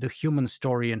the human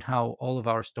story and how all of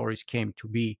our stories came to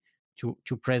be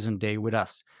to present day with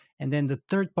us. And then the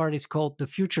third part is called the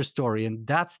future story, and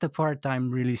that's the part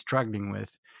I'm really struggling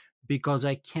with, because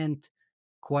I can't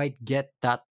quite get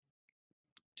that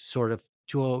sort of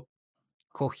to a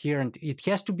coherent. It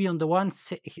has to be on the one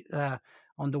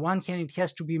hand, it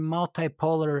has to be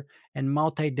multipolar and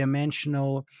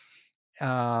multidimensional.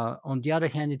 On the other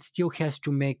hand, it still has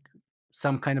to make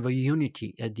some kind of a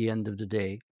unity at the end of the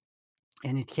day,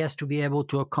 and it has to be able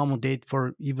to accommodate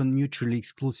for even mutually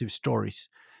exclusive stories,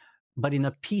 but in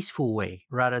a peaceful way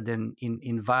rather than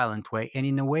in violent way, and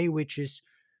in a way which is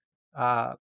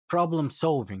problem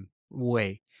solving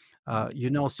way.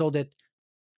 So that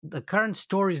the current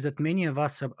stories that many of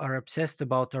us are obsessed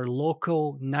about are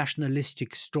local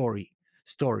nationalistic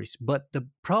stories, but the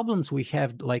problems we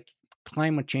have, like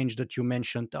climate change that you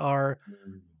mentioned, are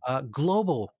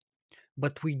global.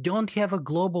 But we don't have a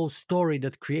global story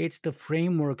that creates the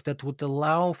framework that would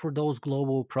allow for those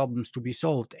global problems to be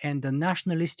solved. And the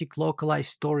nationalistic localized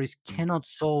stories cannot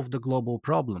solve the global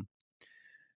problem,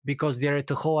 because they're at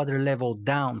a whole other level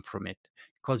down from it,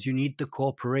 because you need the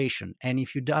cooperation. And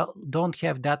if you don't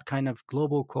have that kind of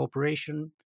global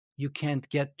cooperation, you can't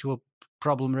get to a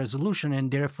problem resolution, and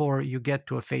therefore you get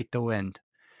to a fatal end.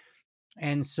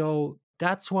 And so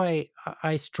that's why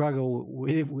I struggle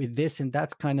with this, and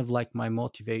that's kind of like my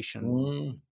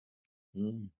motivation.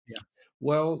 Yeah.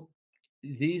 Well,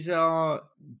 these are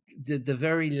the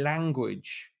very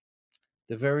language.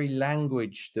 The very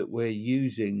language that we're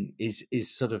using is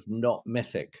sort of not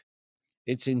mythic.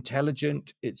 It's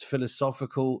intelligent, it's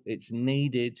philosophical, it's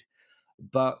needed,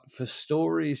 but for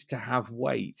stories to have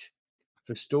weight,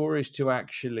 for stories to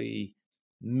actually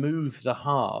move the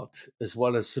heart as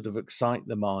well as sort of excite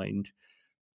the mind,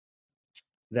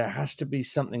 there has to be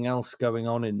something else going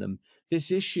on in them.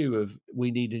 This issue of we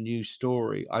need a new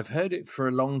story, I've heard it for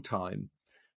a long time.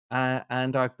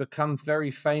 And I've become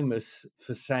very famous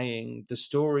for saying the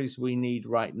stories we need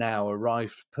right now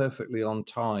arrived perfectly on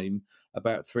time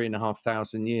about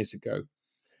 3,500 years ago.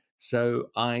 So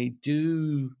I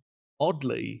do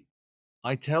oddly,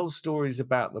 I tell stories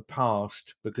about the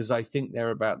past because I think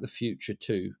they're about the future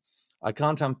too. I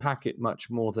can't unpack it much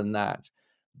more than that,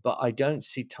 but I don't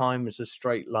see time as a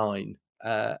straight line.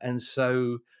 And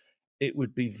so it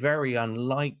would be very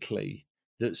unlikely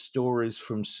that stories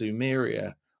from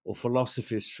Sumeria or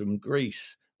philosophies from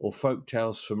Greece or folk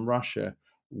tales from Russia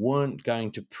weren't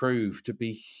going to prove to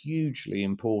be hugely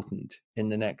important in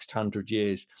the next 100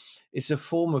 years. It's a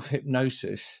form of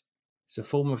hypnosis. It's a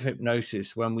form of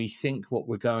hypnosis when we think what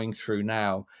we're going through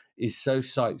now is so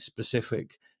site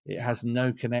specific. It has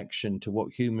no connection to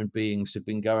what human beings have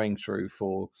been going through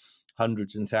for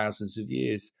hundreds and thousands of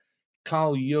years.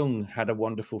 Carl Jung had a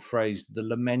wonderful phrase, the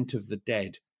lament of the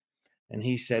dead. And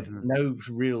he said, Mhm. no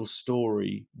real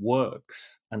story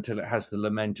works until it has the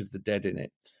lament of the dead in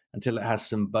it, until it has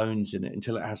some bones in it,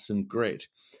 until it has some grit.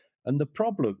 And the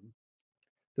problem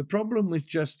with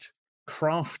just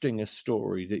crafting a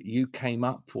story that you came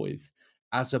up with,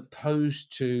 as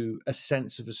opposed to a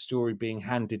sense of a story being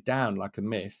handed down like a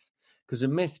myth, because a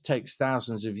myth takes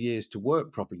thousands of years to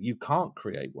work properly. You can't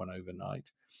create one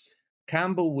overnight.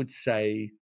 Campbell would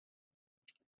say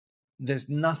there's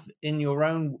nothing in your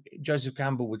own. Joseph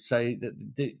Campbell would say that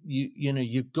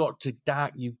you've got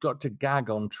to gag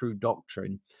on true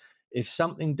doctrine. If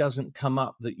something doesn't come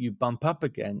up that you bump up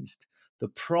against, the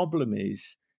problem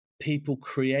is people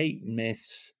create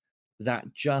myths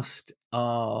that just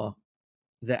are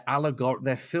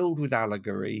they're filled with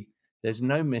allegory. There's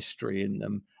no mystery in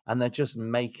them, and they're just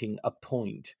making a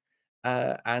point.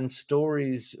 And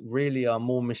stories really are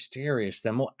more mysterious.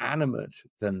 They're more animate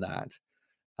than that.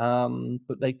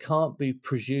 But they can't be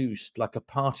produced like a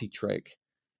party trick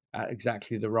at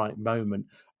exactly the right moment.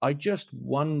 I just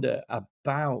wonder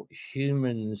about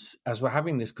humans as we're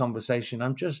having this conversation.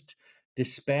 I'm just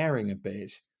despairing a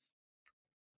bit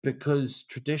because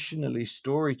traditionally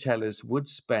storytellers would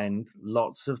spend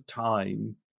lots of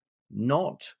time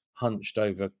not hunched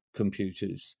over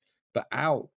computers, but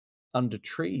out under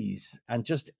trees and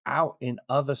just out in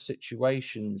other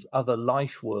situations, other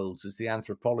life worlds, as the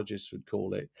anthropologists would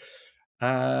call it.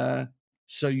 Uh,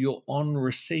 so you're on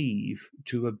receive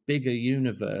to a bigger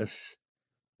universe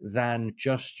than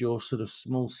just your sort of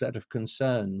small set of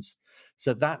concerns.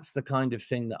 So that's the kind of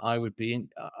thing that I would be in.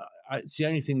 It's the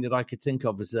only thing that I could think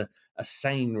of as a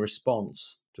sane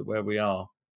response to where we are.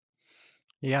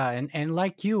 Yeah, and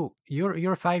like you're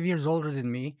 5 years older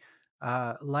than me.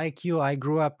 Like you, I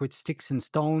grew up with sticks and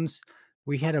stones.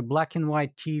 We had a black and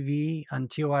white TV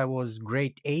until I was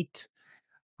grade 8,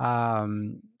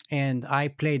 um, and I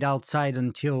played outside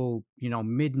until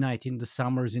midnight in the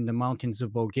summers in the mountains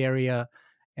of Bulgaria.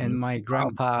 And my Wow.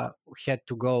 grandpa had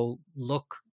to go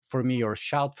look for me or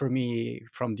shout for me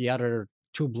from the other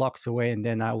 2 blocks away, and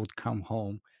then I would come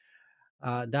home.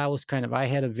 That was kind of I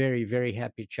had a very very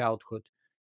happy childhood.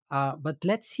 But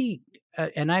let's see.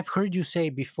 And I've heard you say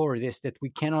before this that we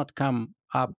cannot come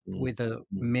up Mm, with a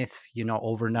mm, myth,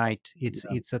 overnight. It's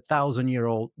yeah. it's a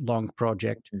 1,000-year-old long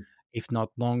project, Mm, if not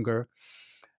longer.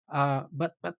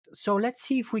 But so let's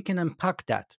see if we can unpack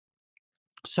that.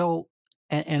 So,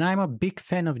 and I'm a big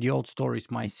fan of the old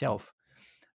stories myself,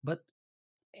 but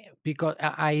because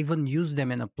I even use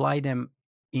them and apply them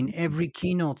in every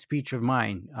keynote speech of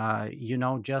mine.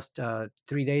 Just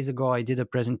 3 days ago, I did a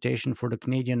presentation for the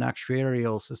Canadian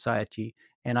Actuarial Society,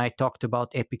 and I talked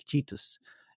about Epictetus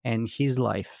and his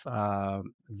life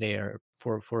there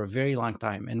for a very long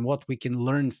time, and what we can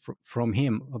learn from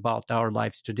him about our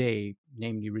lives today,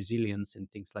 namely resilience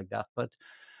and things like that. But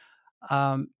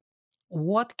um,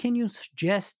 what can you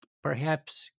suggest?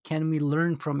 Perhaps can we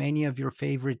learn from any of your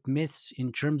favorite myths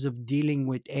in terms of dealing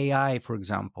with AI, for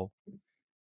example?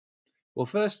 Well,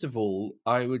 first of all,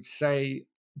 I would say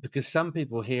because some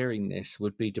people hearing this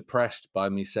would be depressed by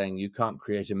me saying you can't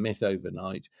create a myth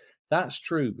overnight. That's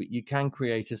true, but you can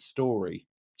create a story.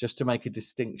 Just to make a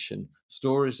distinction,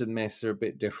 stories and myths are a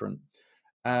bit different.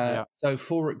 Yeah. So,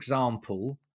 for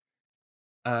example,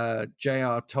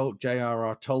 J.R.R.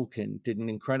 Tolkien did an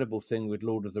incredible thing with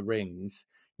Lord of the Rings.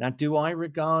 Now, do I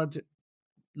regard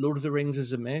Lord of the Rings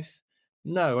as a myth?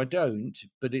 No, I don't,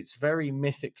 but it's very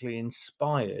mythically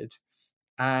inspired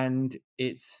and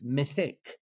it's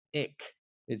mythic.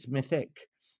 It's mythic.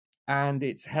 And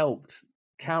it's helped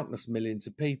countless millions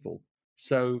of people.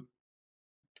 So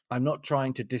I'm not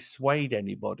trying to dissuade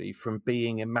anybody from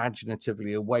being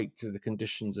imaginatively awake to the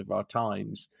conditions of our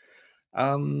times.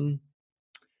 In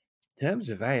terms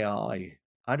of AI,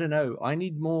 I don't know. I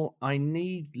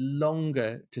need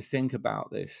longer to think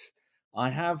about this. I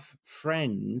have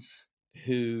friends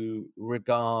who've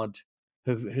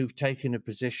taken a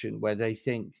position where they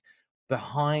think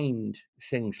behind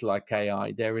things like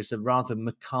AI, there is a rather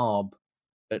macabre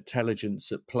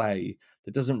intelligence at play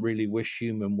that doesn't really wish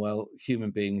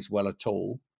human beings well at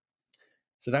all.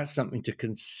 So that's something to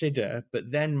consider.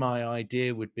 But then my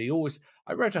idea would be always,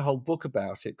 I wrote a whole book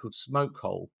about it called Smoke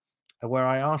Hole, where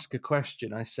I ask a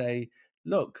question. I say,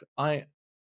 look,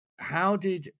 how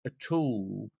did a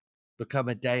tool become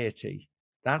a deity?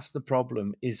 That's the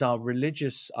problem, is our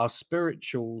religious, our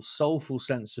spiritual, soulful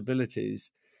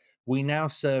sensibilities. We now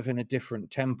serve in a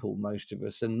different temple, most of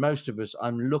us. And most of us,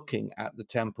 I'm looking at the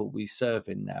temple we serve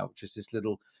in now, which is this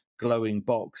little glowing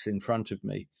box in front of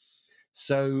me.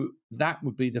 So that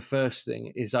would be the first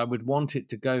thing, is I would want it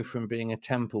to go from being a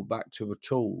temple back to a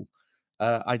tool.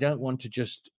 I don't want to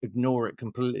just ignore it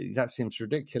completely. That seems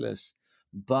ridiculous.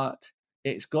 But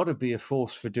it's got to be a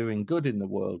force for doing good in the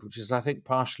world, which is, I think,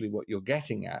 partially what you're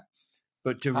getting at.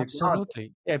 But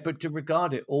Absolutely. to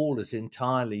regard it all as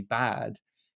entirely bad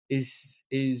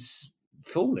is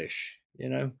foolish, you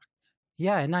know.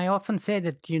 Yeah, and I often say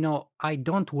that, I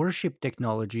don't worship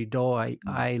technology, though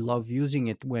I love using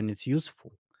it when it's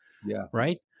useful, Yeah,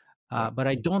 right? yeah. But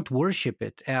I don't worship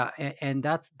it, and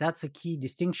that's a key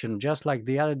distinction, just like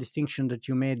the other distinction that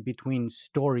you made between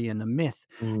story and a myth.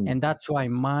 Mm. And that's why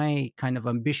my kind of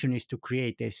ambition is to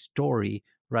create a story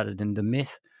rather than the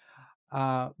myth.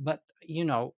 But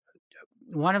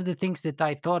one of the things that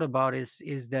I thought about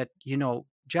is that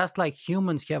just like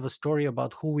humans have a story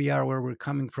about who we are, where we're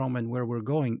coming from, and where we're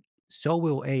going, so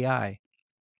will AI.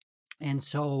 And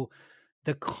so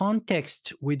the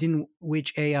context within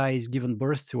which AI is given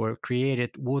birth to or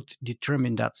created would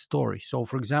determine that story. So,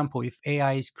 for example, if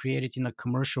AI is created in a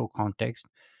commercial context,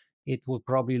 it will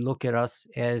probably look at us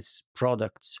as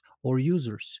products or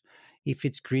users. If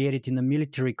it's created in a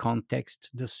military context,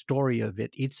 the story of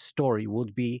it, its story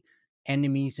would be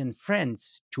enemies and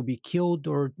friends to be killed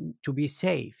or to be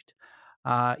saved.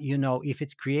 If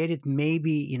it's created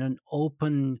maybe in an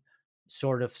open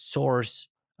sort of source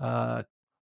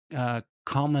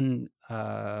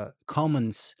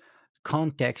commons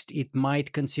context, it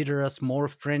might consider us more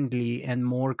friendly and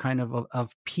more kind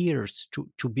of peers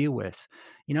to be with.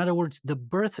 In other words, the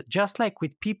birth, just like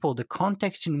with people, the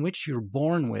context in which you're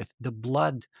born with, the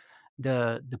blood,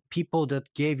 the people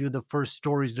that gave you the first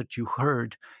stories that you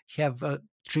heard have a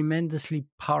tremendously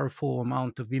powerful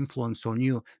amount of influence on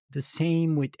you. The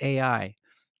same with AI,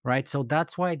 right? So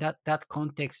that's why that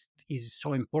context is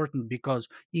so important, because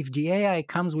if the AI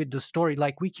comes with the story,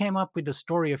 like we came up with the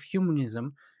story of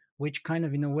humanism, which kind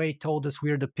of in a way told us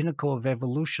we're the pinnacle of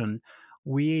evolution,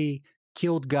 we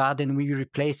killed God and we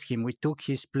replaced him, we took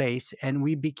his place, and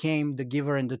we became the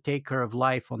giver and the taker of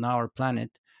life on our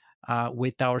planet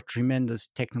with our tremendous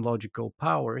technological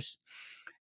powers.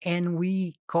 And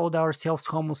we called ourselves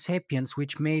Homo sapiens,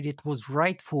 which made it was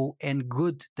rightful and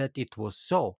good that it was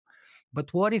so.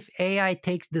 But what if AI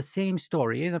takes the same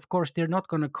story? And of course, they're not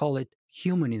going to call it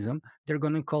humanism, they're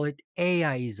going to call it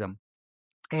AIism.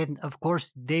 And of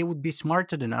course, they would be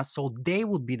smarter than us, so they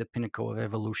would be the pinnacle of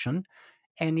evolution.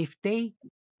 And if they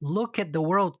look at the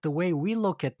world the way we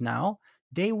look at now,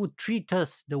 they would treat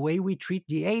us the way we treat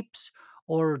the apes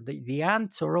or the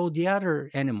ants or all the other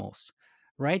animals,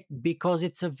 right? Because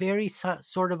it's a very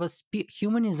sort of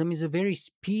humanism is a very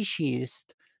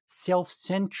speciesist, self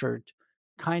centered,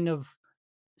 kind of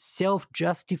self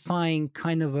justifying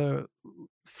kind of a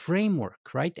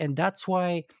framework, right? And that's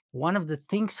why one of the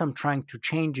things I'm trying to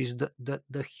change is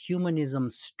the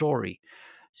humanism story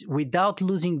without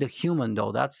losing the human,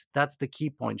 though. That's the key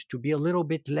point, to be a little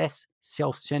bit less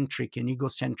self-centric and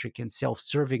egocentric and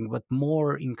self-serving, but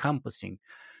more encompassing.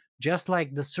 Just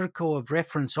like the circle of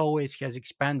reference always has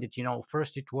expanded.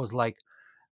 First it was like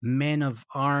men of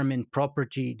arm and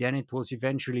property, then it was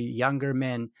eventually younger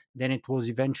men, then it was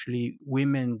eventually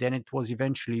women, then it was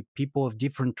eventually people of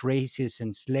different races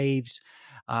and slaves,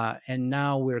 and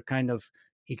now we're kind of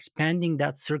expanding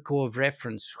that circle of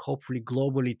reference, hopefully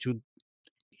globally, to,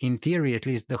 in theory at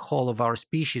least, the whole of our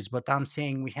species. But I'm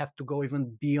saying we have to go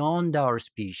even beyond our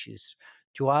species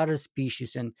to other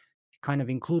species and kind of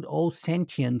include all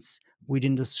sentience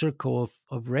within the circle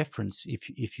of reference,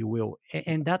 if you will.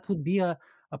 And that would be a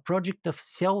project of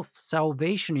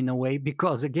self-salvation in a way,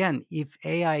 because again, if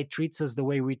AI treats us the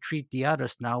way we treat the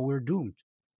others now, we're doomed.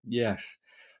 Yes.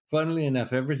 Funnily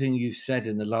enough, everything you said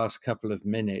in the last couple of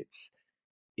minutes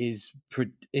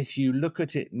if you look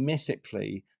at it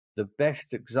mythically, the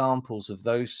best examples of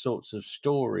those sorts of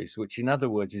stories, which in other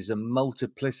words is a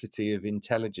multiplicity of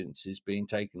intelligences being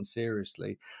taken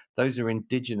seriously, those are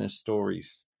indigenous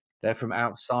stories. They're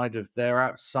outside of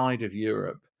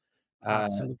Europe. They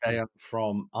Absolutely. are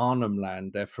from Arnhem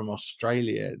Land. They're from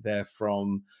Australia. They're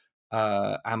from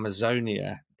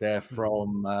Amazonia. They're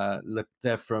from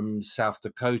they're from South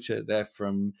Dakota. They're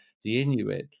from the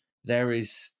Inuit. There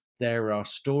are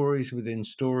stories within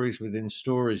stories within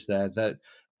stories there that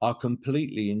are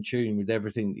completely in tune with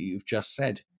everything that you've just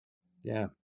said. Yeah.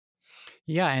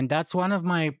 Yeah, and that's one of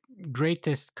my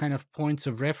greatest kind of points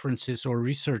of references or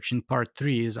research in part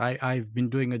three is I've been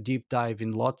doing a deep dive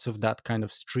in lots of that kind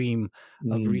of stream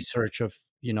of Mm, research of,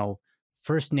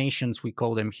 First Nations, we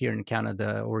call them here in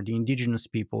Canada, or the indigenous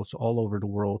peoples all over the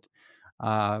world.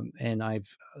 And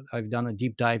I've done a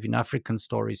deep dive in African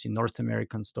stories, in North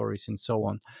American stories, and so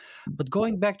on. But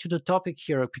going back to the topic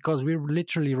here, because we're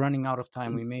literally running out of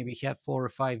time, we maybe have 4 or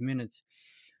 5 minutes.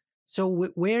 So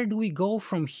where do we go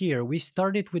from here? We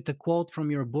started with a quote from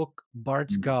your book,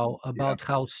 Bart's mm, Gao, yeah. about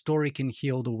how story can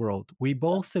heal the world. We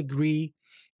both agree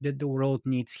that the world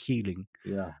needs healing.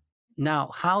 Yeah.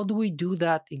 Now, how do we do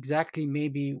that exactly?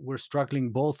 Maybe we're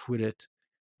struggling both with it.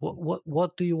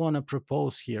 What do you want to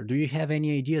propose here? Do you have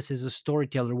any ideas as a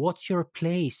storyteller? What's your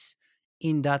place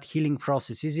in that healing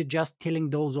process? Is it just telling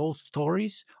those old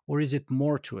stories, or is it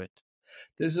more to it?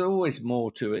 There's always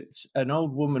more to it. An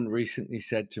old woman recently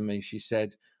said to me, she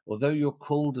said, although you're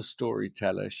called a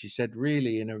storyteller, she said,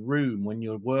 really, in a room when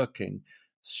you're working,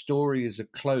 story is a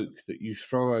cloak that you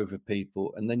throw over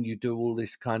people, and then you do all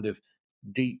this kind of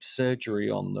deep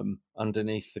surgery on them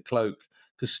underneath the cloak.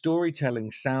 Because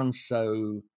storytelling sounds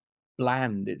so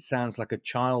bland, it sounds like a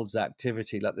child's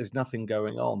activity, like there's nothing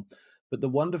going on. But the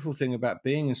wonderful thing about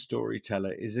being a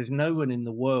storyteller is there's no one in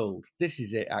the world, this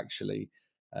is it actually,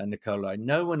 Nikolai,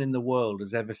 no one in the world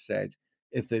has ever said,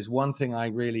 if there's one thing I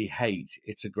really hate,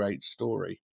 it's a great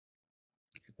story.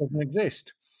 It doesn't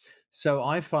exist. So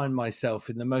I find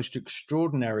myself in the most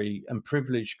extraordinary and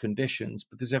privileged conditions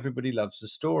because everybody loves the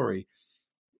story.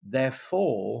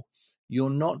 Therefore, you're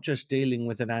not just dealing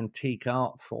with an antique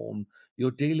art form,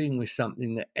 you're dealing with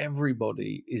something that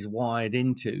everybody is wired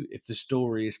into if the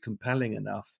story is compelling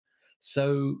enough.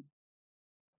 So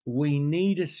we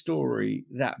need a story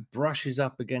that brushes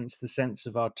up against the sense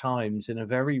of our times in a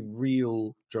very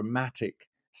real, dramatic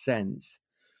sense.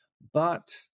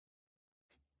 But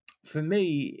for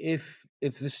me, if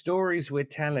the stories we're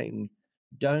telling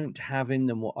don't have in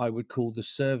them what I would call the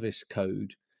service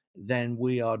code, then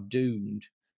we are doomed.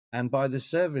 And by the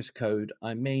service code,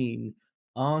 I mean,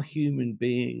 are human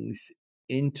beings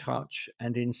in touch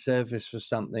and in service for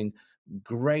something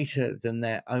greater than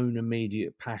their own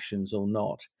immediate passions or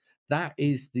not? That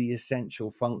is the essential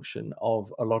function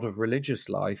of a lot of religious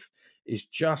life, is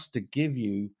just to give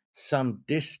you some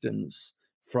distance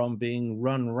from being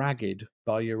run ragged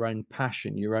by your own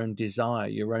passion, your own desire,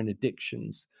 your own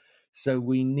addictions. So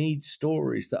we need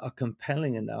stories that are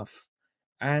compelling enough.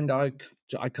 And I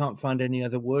can't find any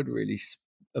other word really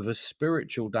of a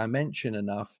spiritual dimension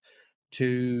enough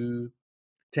to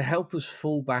to help us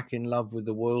fall back in love with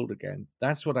the world again.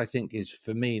 That's what I think is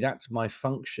for me. That's my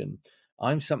function.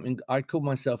 I call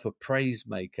myself a praise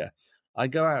maker. I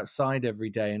go outside every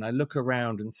day and I look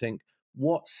around and think,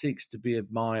 what seeks to be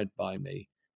admired by me?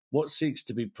 What seeks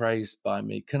to be praised by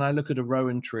me? Can I look at a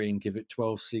rowan tree and give it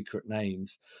 12 secret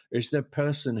names? Or is there a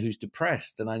person who's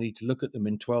depressed and I need to look at them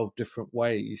in 12 different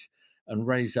ways and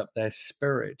raise up their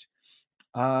spirit?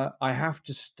 I have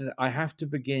to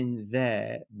begin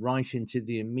there, right into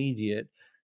the immediate.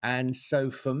 And so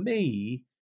for me,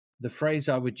 the phrase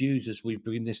I would use as we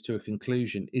bring this to a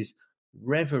conclusion is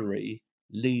reverie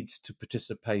leads to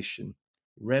participation.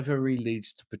 Reverie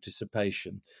leads to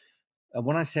participation. And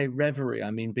when I say reverie,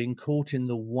 I mean being caught in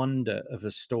the wonder of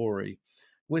a story.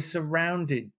 We're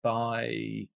surrounded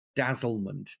by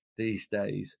dazzlement these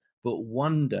days, but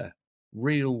wonder,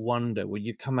 real wonder, where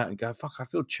you come out and go, "Fuck, I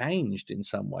feel changed in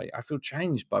some way. I feel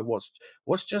changed by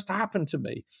what's just happened to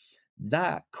me."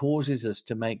 That causes us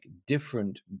to make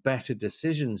different, better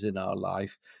decisions in our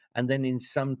life, and then in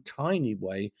some tiny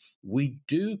way, we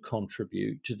do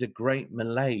contribute to the great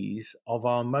malaise of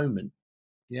our moment.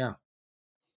 Yeah.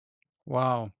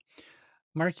 Wow.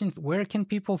 Martin, where can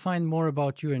people find more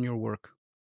about you and your work?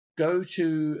 Go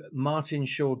to Martin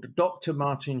Shaw, Dr.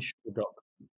 Martin Shaw.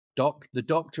 The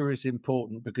doctor is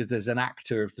important because there's an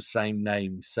actor of the same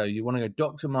name. So you want to go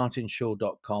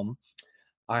drmartinshaw.com.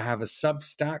 I have a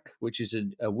Substack, which is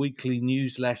a weekly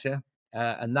newsletter.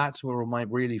 And that's where all my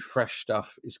really fresh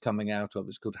stuff is coming out of.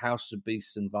 It's called House of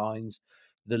Beasts and Vines.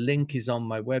 The link is on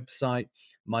my website.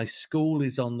 My school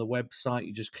is on the website.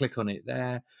 You just click on it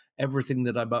there. Everything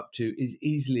that I'm up to is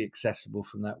easily accessible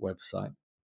from that website.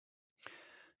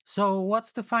 So,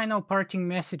 what's the final parting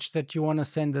message that you want to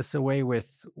send us away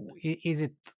with? Is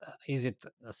it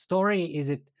a story? Is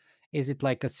it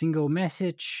like a single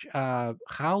message?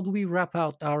 How do we wrap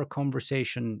out our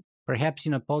conversation perhaps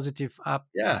in a positive,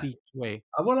 Yeah. upbeat way.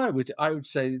 Well, I would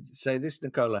say this,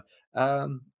 Nicola.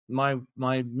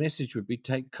 My message would be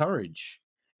take courage.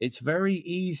 It's very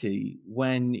easy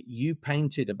when you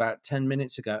painted about 10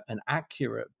 minutes ago an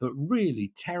accurate but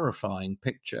really terrifying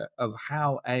picture of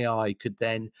how AI could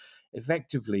then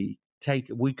effectively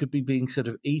take. We could be being sort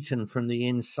of eaten from the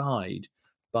inside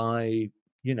by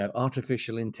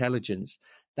artificial intelligence.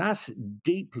 That's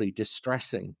deeply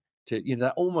distressing.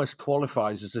 That almost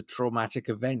qualifies as a traumatic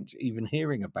event, even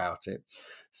hearing about it.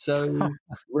 So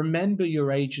remember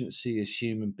your agency as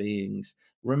human beings.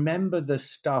 Remember the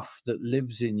stuff that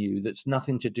lives in you that's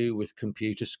nothing to do with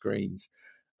computer screens.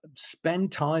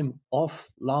 Spend time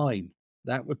offline.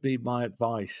 That would be my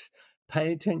advice.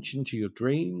 Pay attention to your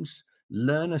dreams,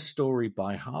 learn a story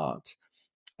by heart.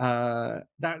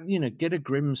 Get a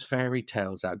Grimm's fairy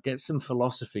tales out, get some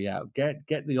philosophy out, get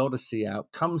the Odyssey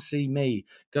out, come see me,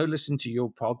 go listen to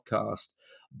your podcast.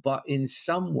 But in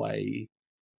some way,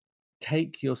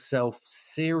 take yourself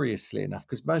seriously enough,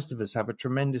 because most of us have a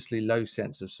tremendously low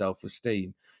sense of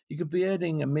self-esteem. You could be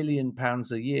earning £1 million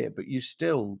a year, but you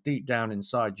still, deep down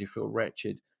inside, you feel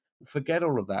wretched. Forget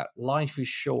all of that. Life is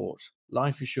short.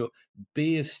 Life is short.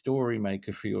 Be a story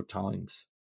maker for your times.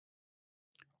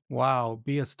 Wow,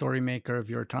 be a story maker of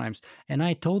your times. And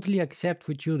I totally accept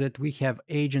with you that we have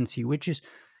agency, which is,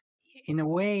 in a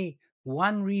way,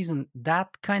 one reason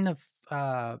that kind of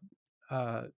uh,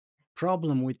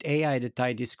 problem with AI that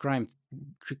I described,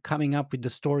 coming up with the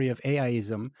story of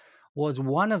AIism, was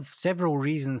one of several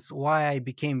reasons why I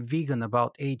became vegan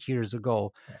about 8 years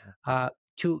ago.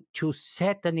 To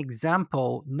set an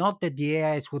example, not that the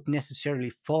AIs would necessarily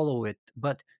follow it,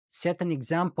 but set an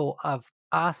example of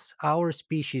us, our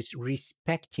species,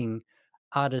 respecting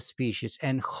other species,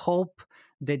 and hope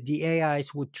that the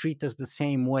AIs would treat us the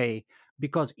same way.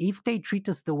 Because if they treat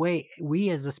us the way we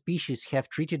as a species have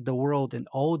treated the world and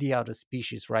all the other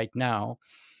species right now,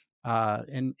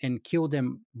 and kill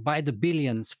them by the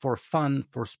billions for fun,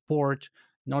 for sport,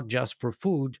 not just for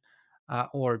food,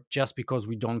 or just because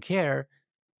we don't care,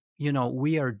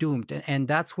 we are doomed. And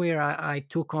that's where I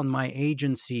took on my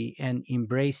agency and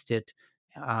embraced it.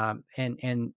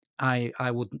 And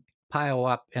I would pile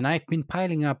up, and I've been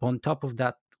piling up on top of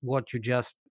that what you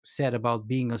just said about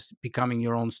becoming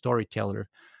your own storyteller,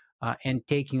 and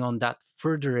taking on that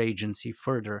further agency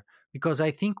further, because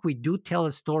I think we do tell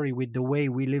a story with the way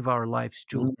we live our lives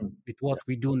too, Mm, with what yeah,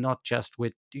 we do, not just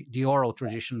with the oral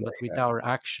tradition, but with yeah, our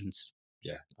actions.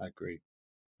 yeah, I agree.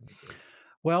 I agree.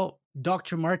 Well,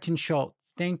 Dr. Martin Shaw,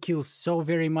 thank you so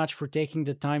very much for taking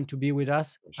the time to be with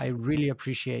us. I really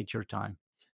appreciate your time.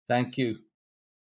 Thank you.